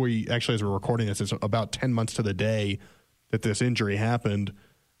 I think as we're recording this, it's about 10 months to the day that this injury happened,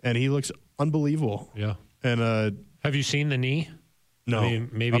 and he looks unbelievable. Yeah. And have you seen the knee? no, I mean,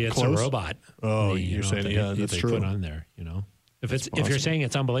 maybe Up it's close? a robot. Oh, knee, you're saying, that that's they true. put on there, If That's if you're possible. saying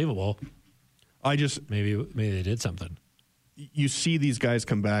it's unbelievable, maybe they did something. You see these guys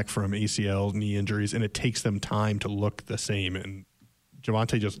come back from ACL, knee injuries, and it takes them time to look the same. And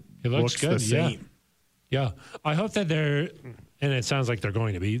Javonte just He looks looks good, the same. Yeah. I hope that they're, and it sounds like they're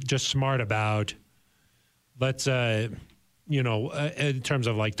going to be, just smart about, let's, in terms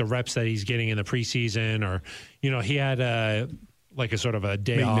of like the reps that he's getting in the preseason, or, he had like a sort of a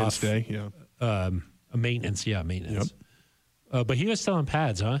day Maintenance off. day, yeah. A maintenance. Maintenance. Yep. But he was still in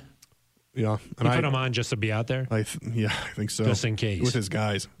pads, huh? Yeah. And you put him on just to be out there? I think so. Just in case. With his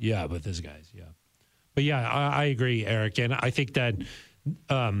guys. Yeah, with his guys, yeah. But yeah, I agree, Eric. And I think that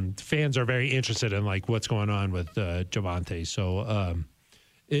fans are very interested in like what's going on with Javonte. So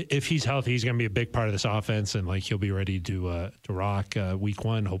if he's healthy, he's going to be a big part of this offense, and like he'll be ready to rock week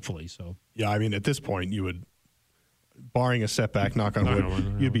 1, hopefully. So yeah, I mean, at this point, you would, barring a setback, knock on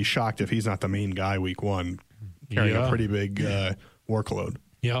wood, you'd be shocked if he's not the main guy week 1, carrying a pretty big workload.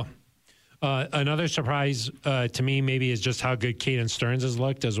 Yeah. Another surprise to me maybe is just how good Caden Stearns has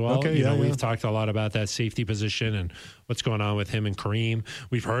looked as well. Okay, We've talked a lot about that safety position and what's going on with him and Kareem.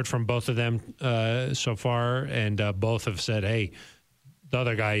 We've heard from both of them so far, and both have said, hey, the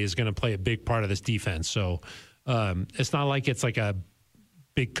other guy is going to play a big part of this defense. So it's not like it's like a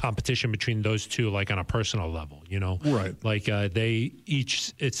big competition between those two, like on a personal level, Right. Like they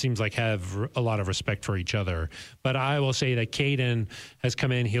each, it seems like, have a lot of respect for each other. But I will say that Caden has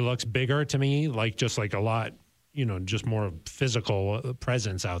come in. He looks bigger to me, like just like a lot, just more physical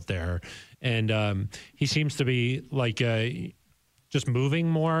presence out there. And he seems to be like just moving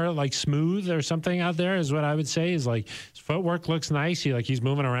more like smooth or something out there is what I would say. Is like his footwork looks nice. He's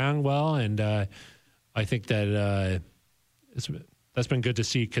moving around well. And I think that that's been good to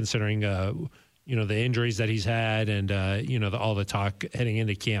see, considering the injuries that he's had and all the talk heading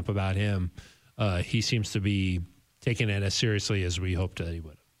into camp about him. He seems to be taking it as seriously as we hoped that he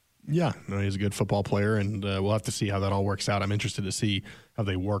would. Yeah, no, he's a good football player, and we'll have to see how that all works out. I'm interested to see how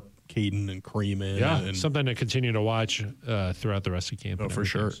they work Caden and Kareem in. Yeah, and something to continue to watch throughout the rest of camp. Oh, for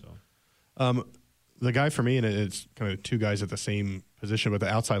sure. So. The guy for me, and it's kind of two guys at the same position, but the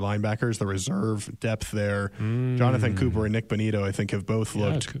outside linebackers, the reserve depth there, Jonathan Cooper and Nick Bonito, I think have both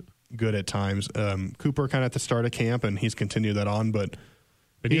looked good at times. Cooper kind of at the start of camp, and he's continued that on, but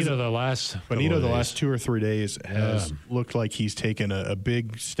Bonito the last 2 or 3 days has looked like he's taken a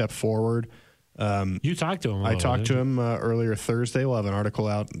big step forward. You talked to him. I talked to him earlier Thursday. We'll have an article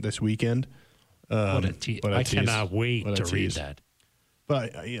out this weekend. I cannot wait to read that.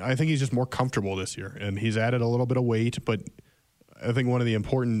 But I think he's just more comfortable this year, and he's added a little bit of weight. But I think one of the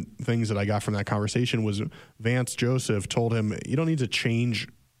important things that I got from that conversation was Vance Joseph told him, you don't need to change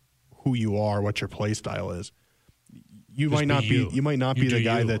who you are, what your play style is. You might not be the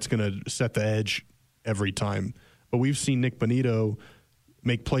guy that's going to set the edge every time. But we've seen Nick Bonito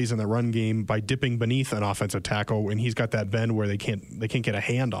make plays in the run game by dipping beneath an offensive tackle, and he's got that bend where they can't get a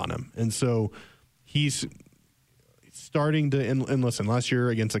hand on him. And so he's starting to, and listen, last year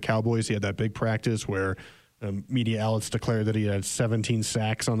against the Cowboys, he had that big practice where media outlets declared that he had 17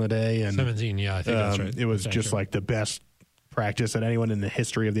 sacks on the day. And 17, yeah, I think that's right. It was just like the best practice that anyone in the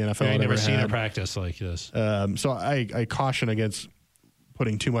history of the NFL I've had never ever seen had. a practice like this. So I caution against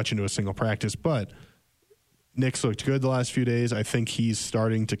putting too much into a single practice, but Nick's looked good the last few days. I think he's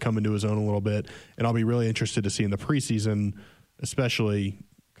starting to come into his own a little bit, and I'll be really interested to see in the preseason, especially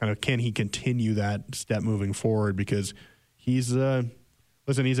kind of can he continue that step moving forward, because he's a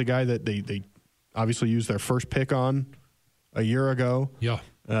guy that they obviously used their first pick on a year ago. Yeah.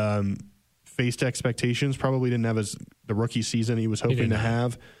 Faced expectations, probably didn't have the rookie season he was hoping to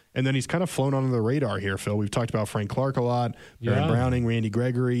have. And then he's kind of flown under the radar here, Phil. We've talked about Frank Clark a lot, Baron Browning, Randy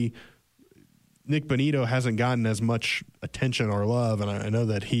Gregory. Nick Bonito hasn't gotten as much attention or love, and I know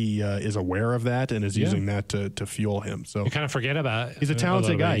that he is aware of that and is using that to fuel him. So you kind of forget about he's a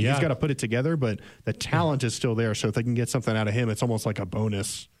talented guy. Bit, yeah. He's got to put it together, but the talent is still there. So if they can get something out of him, it's almost like a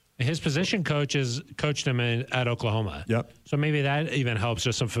bonus. His position coaches coached him at Oklahoma. Yep. So maybe that even helps,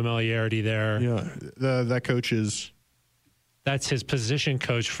 just some familiarity there. Yeah. That coach is... That's his position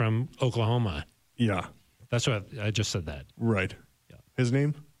coach from Oklahoma. Yeah. That's what I just said that. Right. Yeah. His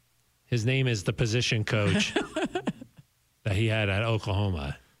name? His name is the position coach that he had at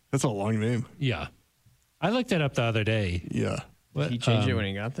Oklahoma. That's a long name. Yeah. I looked it up the other day. Yeah. He changed it when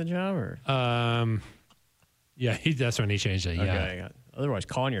he got the job, or? Yeah, that's when he changed it. Yeah. Okay, otherwise,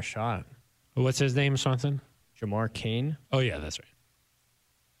 calling your shot. What's his name, Swanson? Jamar Kane. Oh, yeah, that's right.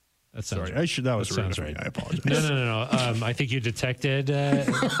 That sounds Sorry, right. that was rude sounds of me. right. I apologize. No. I think you detected that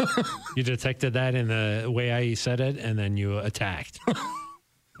in the way I said it, and then you attacked.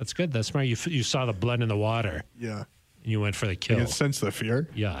 That's good. That's smart. You saw the blood in the water. Yeah. And you went for the kill. You can sense the fear.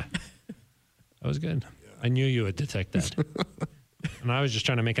 Yeah. That was good. Yeah. I knew you would detect that. And I was just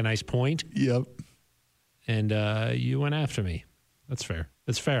trying to make a nice point. Yep. And you went after me. That's fair.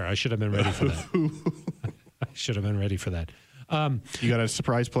 It's fair. I should have been ready for that. I should have been ready for that. You got a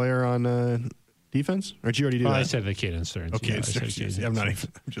surprise player on defense? Or did you already do that? I said the Caden Stearns. Okay, Yeah, I said Stearns. Caden I'm not Stearns.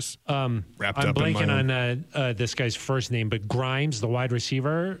 even. I'm just I'm wrapped up in my blanking own. on this guy's first name, but Grimes, the wide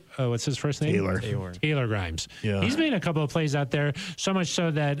receiver. What's his first name? Taylor Grimes. Yeah. He's made a couple of plays out there, so much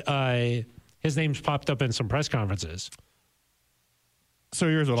so that his name's popped up in some press conferences. So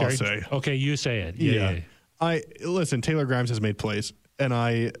here's what I'll say. Okay, you say it. Yeah. Listen. Taylor Grimes has made plays, and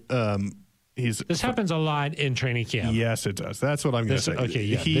This happens a lot in training camp. Yes, it does. That's what I'm going to say. Okay,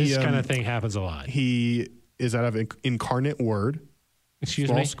 yeah. This kind of thing happens a lot. He is out of Incarnate Word.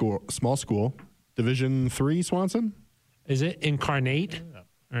 Excuse me? Small school. Division 3, Swanson? Is it incarnate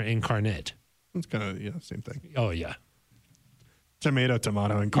or incarnate? It's kind of, same thing. Oh, yeah. Tomato,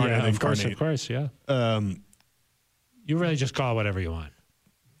 incarnate, yeah, incarnate. Of course, yeah. You really just call it whatever you want.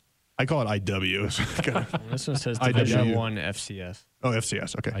 I call it IW. This one says Division 1 FCS. Oh,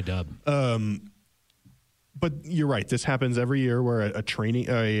 FCS. Okay. IDub. But you're right. This happens every year where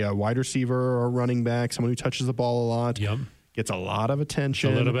a wide receiver or a running back, someone who touches the ball a lot, gets a lot of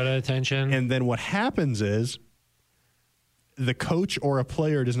attention. A little bit of attention. And then what happens is the coach or a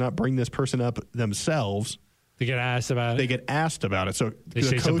player does not bring this person up themselves. They get asked about it. They get asked about it. So they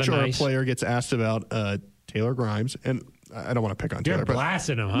the coach or nice. a player gets asked about Taylor Grimes, and I don't want to pick on Taylor. You're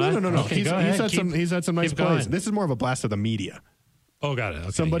blasting him, huh? No. Okay, He's had some nice plays. Going. This is more of a blast of the media. Oh, got it.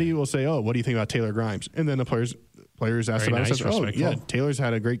 Okay, Somebody will say, "Oh, what do you think about Taylor Grimes?" And then the players ask Very about nice, it. Says, "Oh, respectful. yeah, Taylor's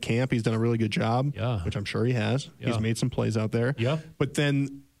had a great camp. He's done a really good job." Yeah. Which I'm sure he has. Yeah. He's made some plays out there. Yeah. But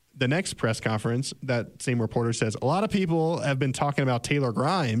then the next press conference, that same reporter says, "A lot of people have been talking about Taylor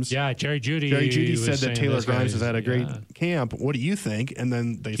Grimes." Yeah, Jerry Judy said that Taylor Grimes has had a great camp. What do you think? And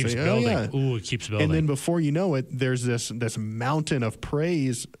then they keeps say, building. "Oh, yeah." Ooh, it keeps building. And then before you know it, there's this mountain of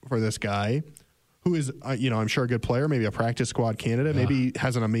praise for this guy, who is, I'm sure a good player, maybe a practice squad candidate, maybe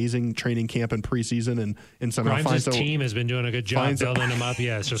has an amazing training camp and preseason, and somehow Grimes' finds team has been doing a good job building him up.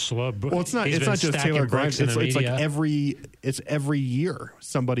 Yeah, it's just slow. Well, it's not just Taylor Grimes. It's like every year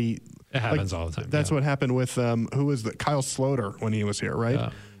somebody. It happens all the time. That's what happened with who was Kyle Sloter when he was here, right?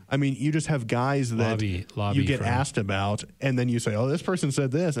 Yeah. I mean, you just have guys that you get asked about, and then you say, "Oh, this person said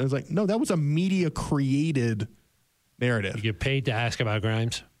this," and it's like, no, that was a media created narrative. You get paid to ask about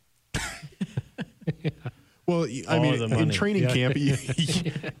Grimes. Well, I mean, in training camp,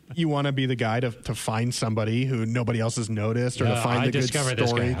 you want to be the guy to find somebody who nobody else has noticed, or to find the good story.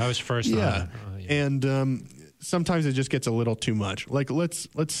 This guy. I was first. Yeah, and sometimes it just gets a little too much. Like let's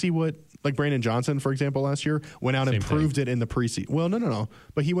see what, like Brandon Johnson, for example, last year went out and proved it in the preseason. Well, no,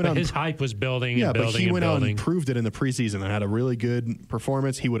 but he went out. His hype was building. Yeah, and building but he went out and proved it in the preseason and had a really good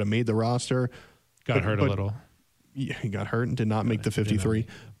performance. He would have made the roster. Got hurt a little. Yeah, he got hurt and did not make the 53.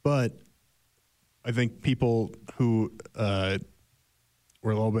 But I think people who were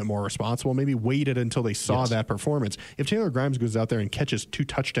a little bit more responsible maybe waited until they saw that performance. If Taylor Grimes goes out there and catches 2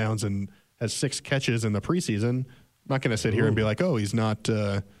 touchdowns and has 6 catches in the preseason, I'm not going to sit here and be like, oh, he's not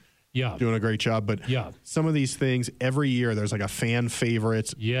doing a great job. But some of these things, every year there's like a fan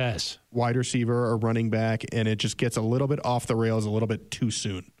favorite wide receiver or running back, and it just gets a little bit off the rails a little bit too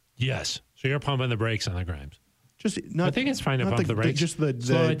soon. Yes. So you're pumping the brakes on the Grimes. I think it's fine to pump the brakes. Slow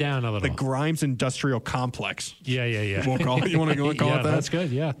it down a little. The Grimes industrial complex. Yeah. You want to call it that? That's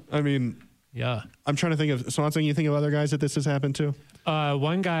good. Yeah. I mean, I'm trying to think of Swanson. You think of other guys that this has happened to?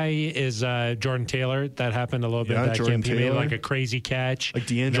 One guy is Jordan Taylor. That happened a little bit. That Jordan camp. He made like a crazy catch. Like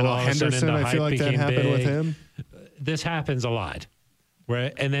D'Angelo Henderson. I feel like that happened with him. This happens a lot.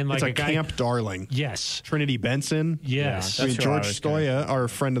 And then like it's a guy, camp darling. Yes. Trinity Benson. Yes. I mean, George Stoya, our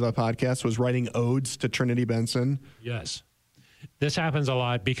friend of the podcast, was writing odes to Trinity Benson. Yes. This happens a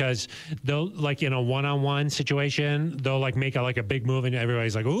lot because they'll, like in a one-on-one situation, they'll like make a big move and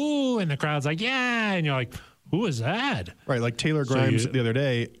everybody's like, ooh, and the crowd's like, yeah. And you're like, who is that? Right. Like Taylor Grimes the other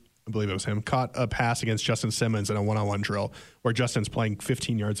day, I believe it was him, caught a pass against Justin Simmons in a one-on-one drill where Justin's playing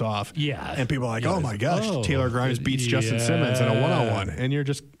 15 yards off. Yeah. And people are like, oh my gosh, Taylor Grimes beats Justin Simmons in a one-on-one. And you're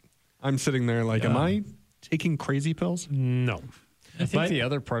just, I'm sitting there like, am I taking crazy pills? No. I think the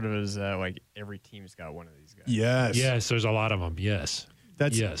other part of it is that like every team's got one of these guys. Yes. Yes, there's a lot of them. Yes.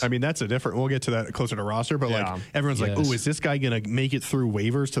 I mean, that's a different, we'll get to that closer to roster, but like everyone's like, oh, is this guy going to make it through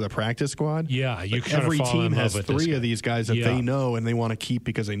waivers to the practice squad? Yeah. Every team has 3 of these guys that they know and they want to keep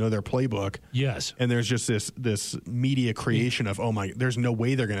because they know their playbook. Yes. And there's just this media creation of, oh my, there's no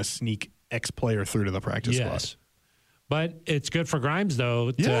way they're going to sneak X player through to the practice squad. But it's good for Grimes, though,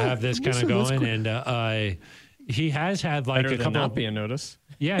 to have this kind of going. And he has had like better a than couple. not being noticed.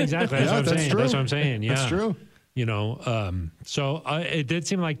 Yeah, exactly. That's what I'm saying. True. That's what I'm saying. Yeah. That's true. You know, so it did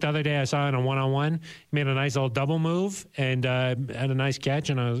seem like the other day I saw in a one-on-one, he made a nice little double move and had a nice catch,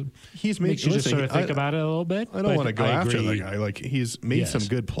 and makes you just sort of think about it a little bit. I don't want to go after the guy. Like he's made some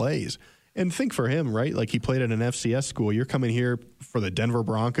good plays, And think for him, right? Like he played at an FCS school. You're coming here for the Denver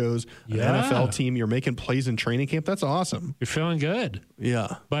Broncos, an NFL team. You're making plays in training camp. That's awesome. You're feeling good.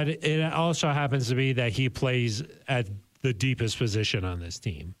 Yeah. But it also happens to be that he plays at the deepest position on this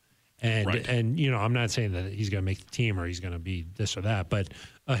team. And you know, I'm not saying that he's going to make the team or he's going to be this or that, but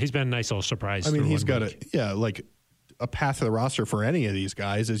he's been a nice little surprise. I mean, he's got like a path to the roster for any of these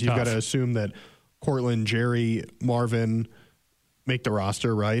guys is you've got to assume that Cortland, Jerry, Marvin make the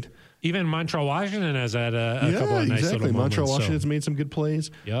roster, right? Even Montreal Washington has had a couple of nice little moments. Montreal Washington's made some good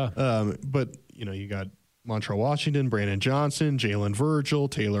plays. Yeah. But, you know, you got Montreal Washington, Brandon Johnson, Jalen Virgil,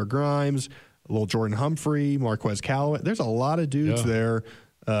 Taylor Grimes, a little Jordan Humphrey, Marquez Callaway. There's a lot of dudes there.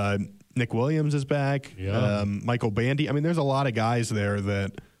 Nick Williams is back. Michael Bandy. I mean, there's a lot of guys there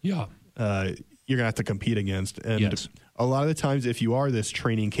that you're going to have to compete against. And a lot of the times, if you are this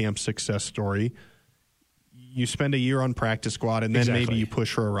training camp success story, you spend a year on practice squad, and then maybe you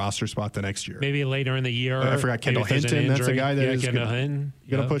push for a roster spot the next year. Maybe later in the year. I forgot Kendall Hinton. That's a guy that is going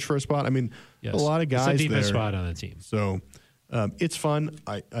to push for a spot. I mean, a lot of guys there. It's the deepest spot on the team. So it's fun.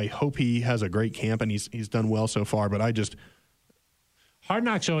 I hope he has a great camp, and he's done well so far, but I just... Hard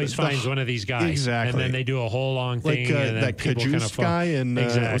Knocks always finds one of these guys. Exactly. And then they do a whole long thing. Like and then that Kajus guy in,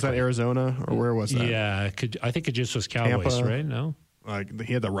 was that Arizona, or where was that? Yeah, I think Kajus was Cowboys, Tampa, right? No?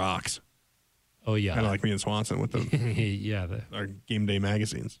 He had the Rocks. Oh, yeah. Kind of like me and Swanson with our game day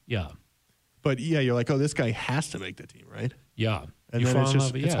magazines. Yeah. But, you're like, this guy has to make the team, right? Yeah. And then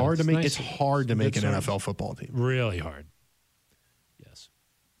it's hard to make. It's hard to make an NFL football team. Really hard. Yes.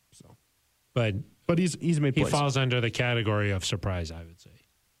 So, but he's made plays. He falls under the category of surprise, I would say.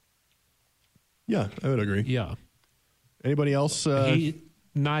 Yeah, I would agree. Yeah. Anybody else?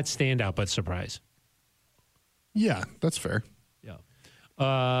 Not standout, but surprise. Yeah, that's fair. Yeah.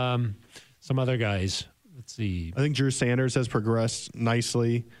 Some other guys. Let's see. I think Drew Sanders has progressed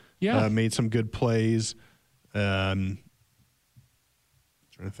nicely. Yeah. Made some good plays. Trying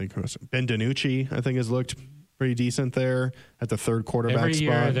to think. Ben DiNucci, I think, has looked pretty decent there at the third quarterback Every spot.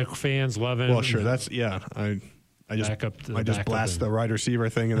 year, the fans love him. Well, sure. That's, I just blast the wide receiver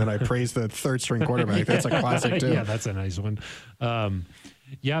thing, and then I praise the third string quarterback. That's a classic, too. Yeah, that's a nice one. I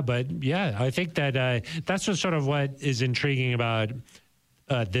think that that's what sort of what is intriguing about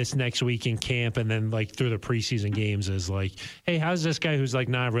this next week in camp, and then like through the preseason games is like, hey, how's this guy who's like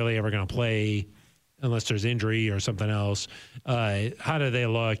not really ever going to play unless there's injury or something else? How do they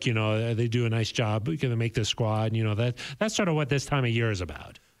look? You know, they do a nice job. Going to make the squad. You know, that's sort of what this time of year is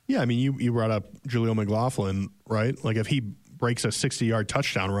about. Yeah, I mean, you brought up Julio McLaughlin, right? Like if he breaks a 60-yard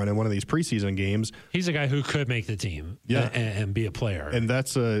touchdown run in one of these preseason games, he's a guy who could make the team. And be a player. And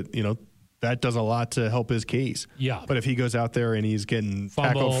that's that does a lot to help his case. Yeah. But if he goes out there and he's getting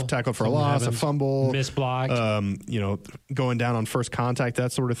tackled for a loss, a fumble, missed block, going down on first contact,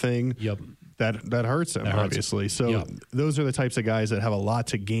 that sort of thing. Yep. That hurts him, obviously. So those are the types of guys that have a lot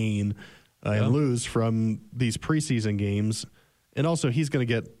to gain and lose from these preseason games. And also, he's going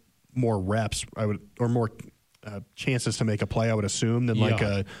to get more reps, or more chances to make a play, I would assume, than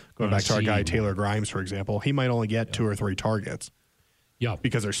going back to our guy Taylor Grimes, for example. He might only get 2 or 3 targets. Yeah,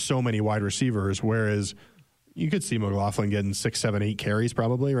 because there's so many wide receivers, whereas you could see McLaughlin getting 6, 7, 8 carries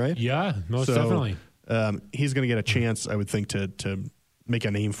probably, right? Yeah, most definitely. He's going to get a chance, I would think, to make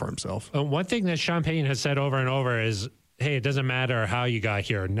a name for himself. One thing that Sean Payton has said over and over is, hey, it doesn't matter how you got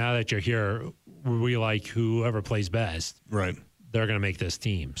here. Now that you're here, we like whoever plays best. Right. They're going to make this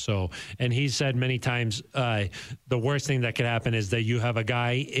team. So, and he said many times, the worst thing that could happen is that you have a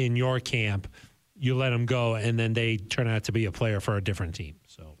guy in your camp, you let him go, and then they turn out to be a player for a different team.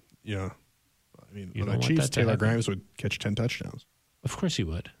 So, yeah, I mean, when the Chiefs, Taylor Grimes would catch 10 touchdowns. Of course he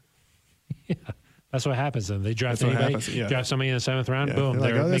would. Yeah, that's what happens. Then they draft anybody, draft somebody in the 7th round. Boom,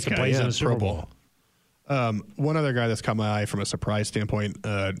 they're making plays in the Super Bowl. One other guy that's caught my eye from a surprise standpoint,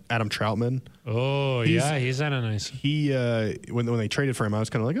 Adam Troutman. Oh, he's had a nice. He when they traded for him, I was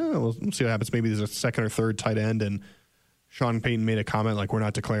kind of like, we'll see what happens. Maybe there's a second or third tight end, and Sean Payton made a comment like, we're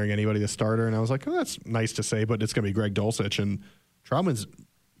not declaring anybody the starter, and I was like, that's nice to say, but it's going to be Greg Dulcich, and Troutman's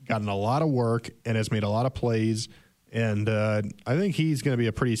gotten a lot of work and has made a lot of plays, and I think he's going to be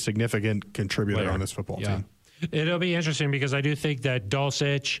a pretty significant contributor on this football team. It'll be interesting because I do think that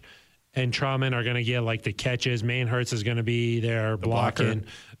Dulcich and Troutman are going to get like the catches. Manhurts is going to be there blocking.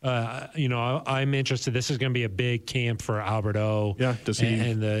 I'm interested. This is going to be a big camp for Alberto. Yeah.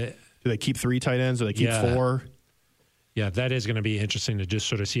 Do they keep 3 tight ends? Do they keep 4? Yeah, that is going to be interesting to just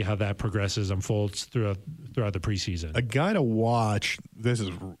sort of see how that progresses, unfolds throughout the preseason. A guy to watch. This is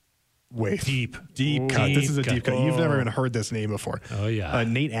way deep cut. This is a deep cut. You've never even heard this name before. Oh yeah,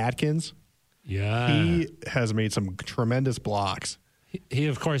 Nate Atkins. Yeah, he has made some tremendous blocks. He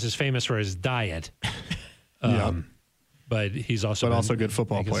of course is famous for his diet. But he's also a good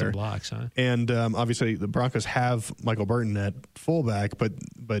football player. Some blocks, huh? And obviously the Broncos have Michael Burton at fullback, but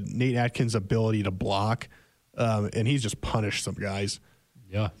Nate Atkins' ability to block, and he's just punished some guys.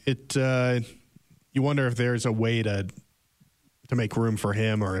 Yeah. You wonder if there's a way to make room for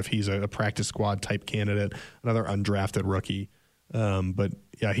him, or if he's a practice squad type candidate, another undrafted rookie. But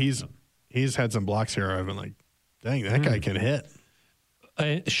yeah, he's had some blocks here. I've been like, dang, that guy can hit.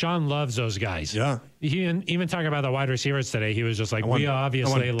 Sean loves those guys. Yeah. He even talking about the wide receivers today, he was just like, we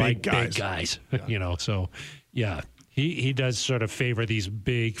obviously like big guys. Yeah. So yeah, he does sort of favor these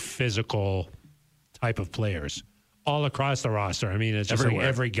big physical type of players all across the roster. I mean, it's just everywhere. like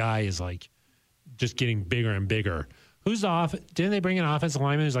every guy is like just getting bigger and bigger. Who's the didn't they bring an offensive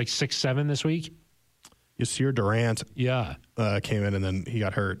lineman who's like 6'7" this week? Yasir Durant came in and then he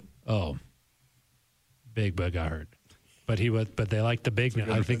got hurt. Oh. Big but got hurt. But they like the big.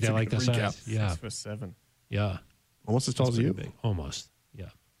 I think they like the size. Yeah, 6'7". Yeah, almost as tall as you. Big. Almost. Yeah,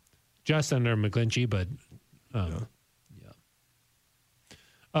 just under McGlinchey, but yeah.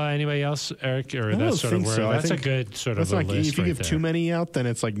 Anybody else, Eric? Or that's sort of where so. that's a good sort of a list. If you right give there. too many out, then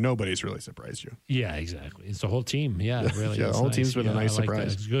it's like nobody's really surprised you. Yeah, exactly. It's the whole team. Yeah, really. Yeah, the whole team's been a nice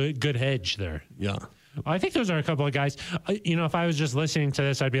surprise. Good hedge there. Yeah. I think those are a couple of guys. If I was just listening to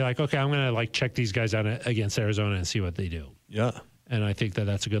this, I'd be like, okay, I'm going to like check these guys out against Arizona and see what they do. Yeah. And I think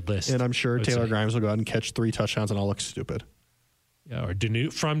that's a good list. And I'm sure Taylor Grimes will go out and catch 3 touchdowns and I'll look stupid. Yeah, or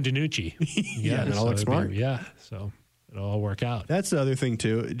from Danucci. Yeah, and I'll look smart. So it'll all work out. That's the other thing,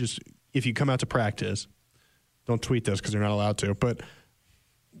 too. Just if you come out to practice, don't tweet this because you're not allowed to, but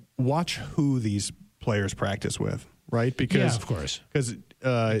watch who these players practice with, right? Because, of course. Because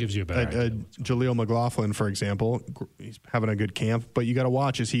it gives you a better idea. Jaleel McLaughlin, for example, he's having a good camp, but you got to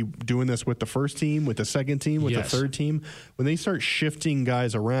watch. Is he doing this with the first team, with the second team, with the third team? When they start shifting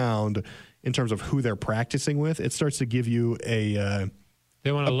guys around in terms of who they're practicing with, it starts to give you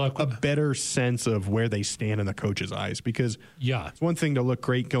they want to look a better sense of where they stand in the coach's eyes. Because it's one thing to look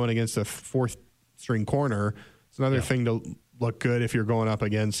great going against a 4th string corner. It's another thing to look good if you're going up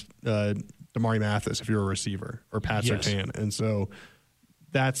against Damari Mathis, if you're a receiver, or Pat Surtain. And so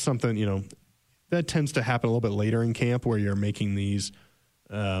that's something, that tends to happen a little bit later in camp where you're making these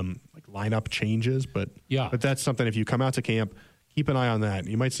like lineup changes. But that's something, if you come out to camp, keep an eye on that.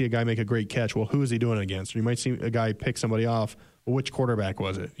 You might see a guy make a great catch. Well, who is he doing it against? Or you might see a guy pick somebody off. Well, which quarterback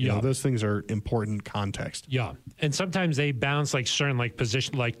was it? You know, those things are important context. Yeah. And sometimes they bounce like certain like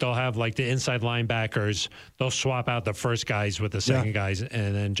position, like they'll have like the inside linebackers, they'll swap out the first guys with the second guys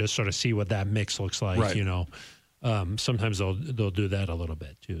and then just sort of see what that mix looks like, sometimes they'll do that a little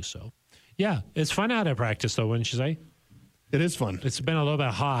bit too. So yeah, it's fun out at practice though, wouldn't you say? It is fun. It's been a little bit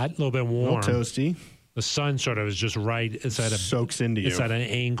hot, a little bit warm. A little toasty. The sun sort of is just right. Soaks into you. It's at an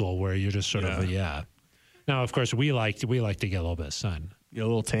angle where you're just sort of. Now, of course, we like to get a little bit of sun. A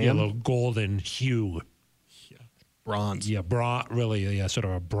little tan. A little golden hue. Yeah. Bronze. Yeah, really, sort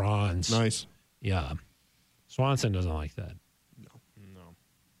of a bronze. Nice. Yeah. Swanson doesn't like that. No.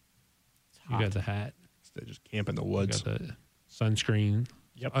 You got the hat. They just camp in the woods. You got the sunscreen.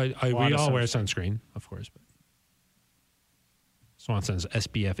 Yep. We all wear sunscreen, of course. But Swanson's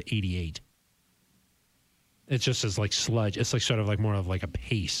SPF 88. It just is like sludge. It's like sort of like more of like a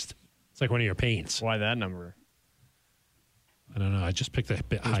paste. It's like one of your paints. Why that number? I don't know. I just picked a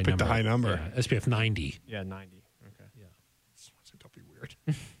bit high number. The high number. Yeah, SPF 90. Yeah, 90. Okay. Yeah. Don't be weird.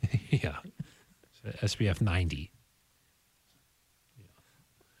 Yeah. So SPF 90. Yeah.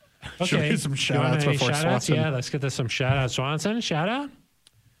 Okay. Should we get some shout-outs before Swanson? Yeah, let's get to some shout-outs. Swanson, shout-out?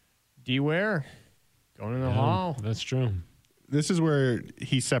 D-Ware. Going in the hall. That's true. This is where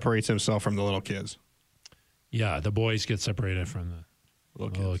he separates himself from the little kids. Yeah, the boys get separated from the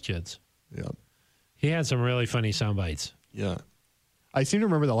little kids. Yeah. He had some really funny sound bites. Yeah. I seem to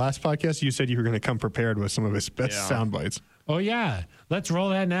remember the last podcast you said you were going to come prepared with some of his best sound bites. Oh, yeah. Let's roll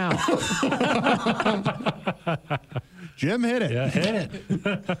that now. Jim, hit it. Yeah, hit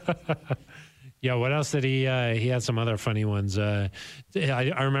it. Yeah, what else did he had some other funny ones. I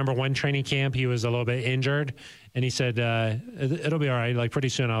remember one training camp, he was a little bit injured, and he said, it'll be all right. Like, pretty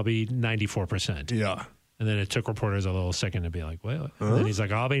soon I'll be 94%. Yeah. And then it took reporters a little second to be like, what? And then he's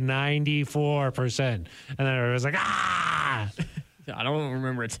like, I'll be 94%. And then everybody was like, ah! I don't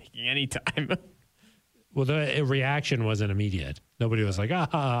remember it taking any time. Well, the reaction wasn't immediate. Nobody was like,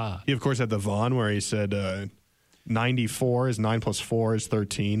 ah. He, of course, had the Vaughn where he said 94 is 9 plus 4 is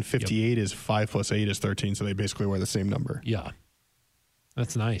 13. 58 is 5 plus 8 is 13. So they basically were the same number. Yeah.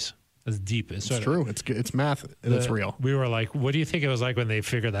 That's nice. That's deep. It's true. It's math, and it's real. We were like, what do you think it was like when they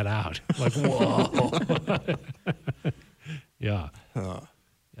figured that out? Like, whoa. Yeah. Yeah,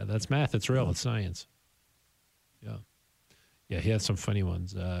 that's math. It's real. It's science. Yeah. Yeah, he had some funny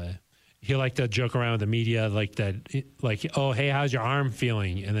ones. He liked to joke around with the media like that, like, oh, hey, how's your arm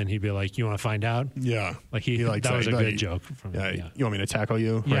feeling? And then he'd be like, you want to find out? Yeah. Like he likes that was a good joke from him. Yeah. You want me to tackle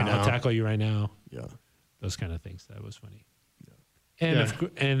you right now? I'll tackle you right now. Yeah. Those kind of things. That was funny. Yeah.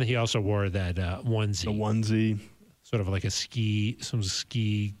 And he also wore that onesie. The onesie. Sort of like some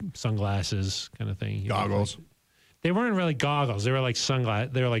ski sunglasses kind of thing. Goggles. They weren't really goggles. They were like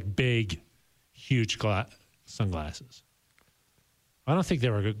sunglasses. They were like big, huge sunglasses. I don't think they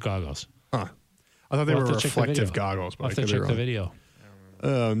were goggles. Huh. I thought they were reflective goggles. But I'll have to check the video.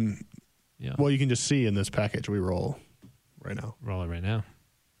 Yeah. Well, you can just see in this package we roll right now. Roll it right now.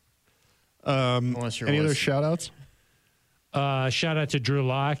 Any other shout-outs? Shout out to Drew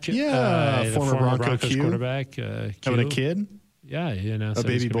Lock. Yeah, former Broncos quarterback. Having a kid? Yeah, a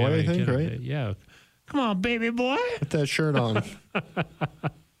baby boy, I think, right? Yeah. Come on, baby boy. Put that shirt on.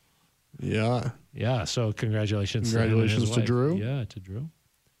 Yeah. Yeah, so congratulations. Congratulations to Drew. Yeah, to Drew.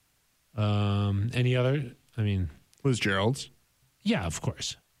 Any other? I mean, was Gerald's? Yeah, of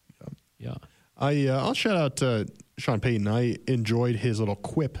course. Yeah. I'll shout out Sean Payton. I enjoyed his little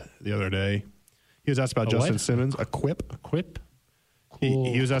quip the other day. He was asked about Justin Simmons. A quip. A quip.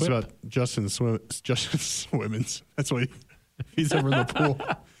 Cool. He was asked about Justin Swimmins. That's what he's ever in the pool.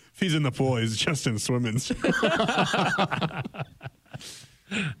 If he's in the pool, he's Justin Swimmins.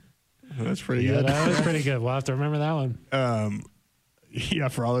 That's pretty good. That was pretty good. We'll have to remember that one. Yeah,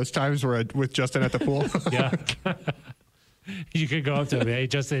 for all those times where with Justin at the pool. Yeah. You could go up to him. Hey,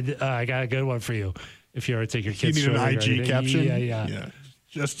 Justin, I got a good one for you. If you ever take your kids swimming. You need an IG caption? Yeah.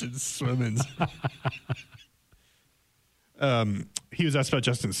 Justin Simmons. He was asked about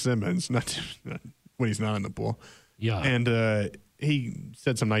Justin Simmons, not when he's not in the pool. Yeah. And he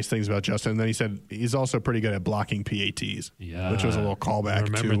said some nice things about Justin. And then he said he's also pretty good at blocking PATs. Yeah. Which was a little callback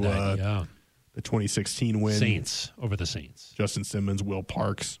to the 2016 win. Saints over the Saints. Justin Simmons, Will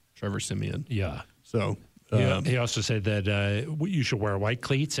Parks, Trevor Siemian. Yeah. So he also said that you should wear white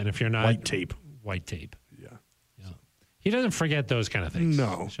cleats, and if you're not, white tape. Yeah. He doesn't forget those kind of things.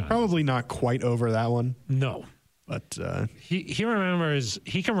 No, Sean. Probably not quite over that one. No, but he remembers.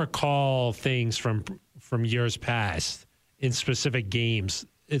 He can recall things from years past in specific games.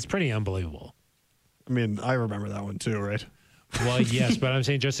 It's pretty unbelievable. I mean, I remember that one too, right? Well, yes, but I'm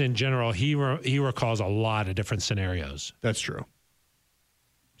saying just in general, he recalls a lot of different scenarios. That's true.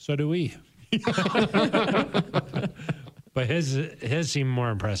 So do we. But his seem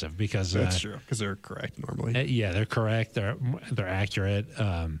more impressive because that's true, because they're correct normally. Yeah, they're correct. They're accurate,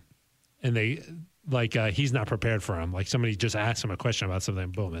 and they he's not prepared for them. Like somebody just asked him a question about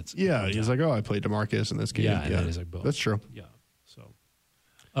something, boom, it's he's like, oh, I played DeMarcus in this game. Yeah, and then he's like, boom, that's true. Yeah. So,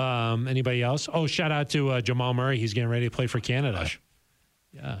 anybody else? Oh, shout out to Jamal Murray. He's getting ready to play for Canada. Gosh.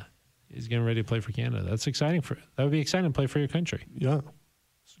 Yeah, he's getting ready to play for Canada. That's exciting that would be exciting to play for your country. Yeah.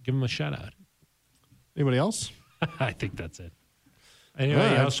 So give him a shout out. Anybody else? I think that's it.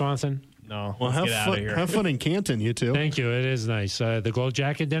 Anybody else, Swanson? No. Well, have fun in Canton, you two. Thank you. It is nice. The gold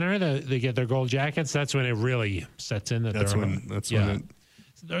jacket dinner. They get their gold jackets. That's when it really sets in. When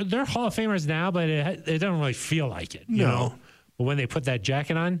they're Hall of Famers now, but it doesn't really feel like it. You know? But when they put that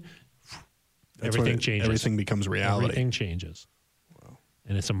jacket on, everything changes. Everything becomes reality. Everything changes. Wow.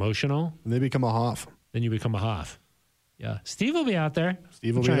 And it's emotional. And they become a Hoff. Then you become a Hoff. Yeah. Steve will be out there.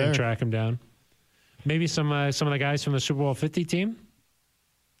 Steve will be there. Trying to track him down. Maybe some of the guys from the Super Bowl 50 team.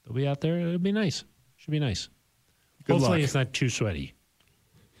 They'll be out there. It'll be nice. Should be nice. Hopefully it's not too sweaty.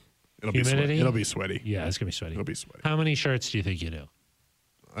 Humidity? It'll be sweaty. Yeah, it's going to be sweaty. It'll be sweaty. How many shirts do you think you do?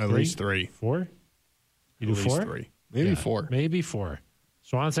 At least 3. 4? You do 4? 3. Maybe 4. Maybe 4.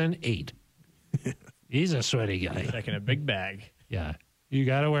 Swanson, 8. He's a sweaty guy. Checking a big bag. Yeah. You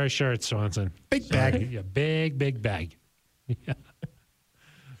got to wear shirts, Swanson. Big bag. Yeah, big bag. Yeah.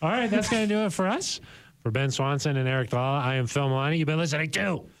 All right, that's going to do it for us. For Ben Swanson and Eric Lala, I am Phil Milani. You've been listening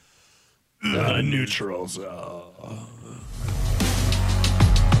to The Neutral Zone.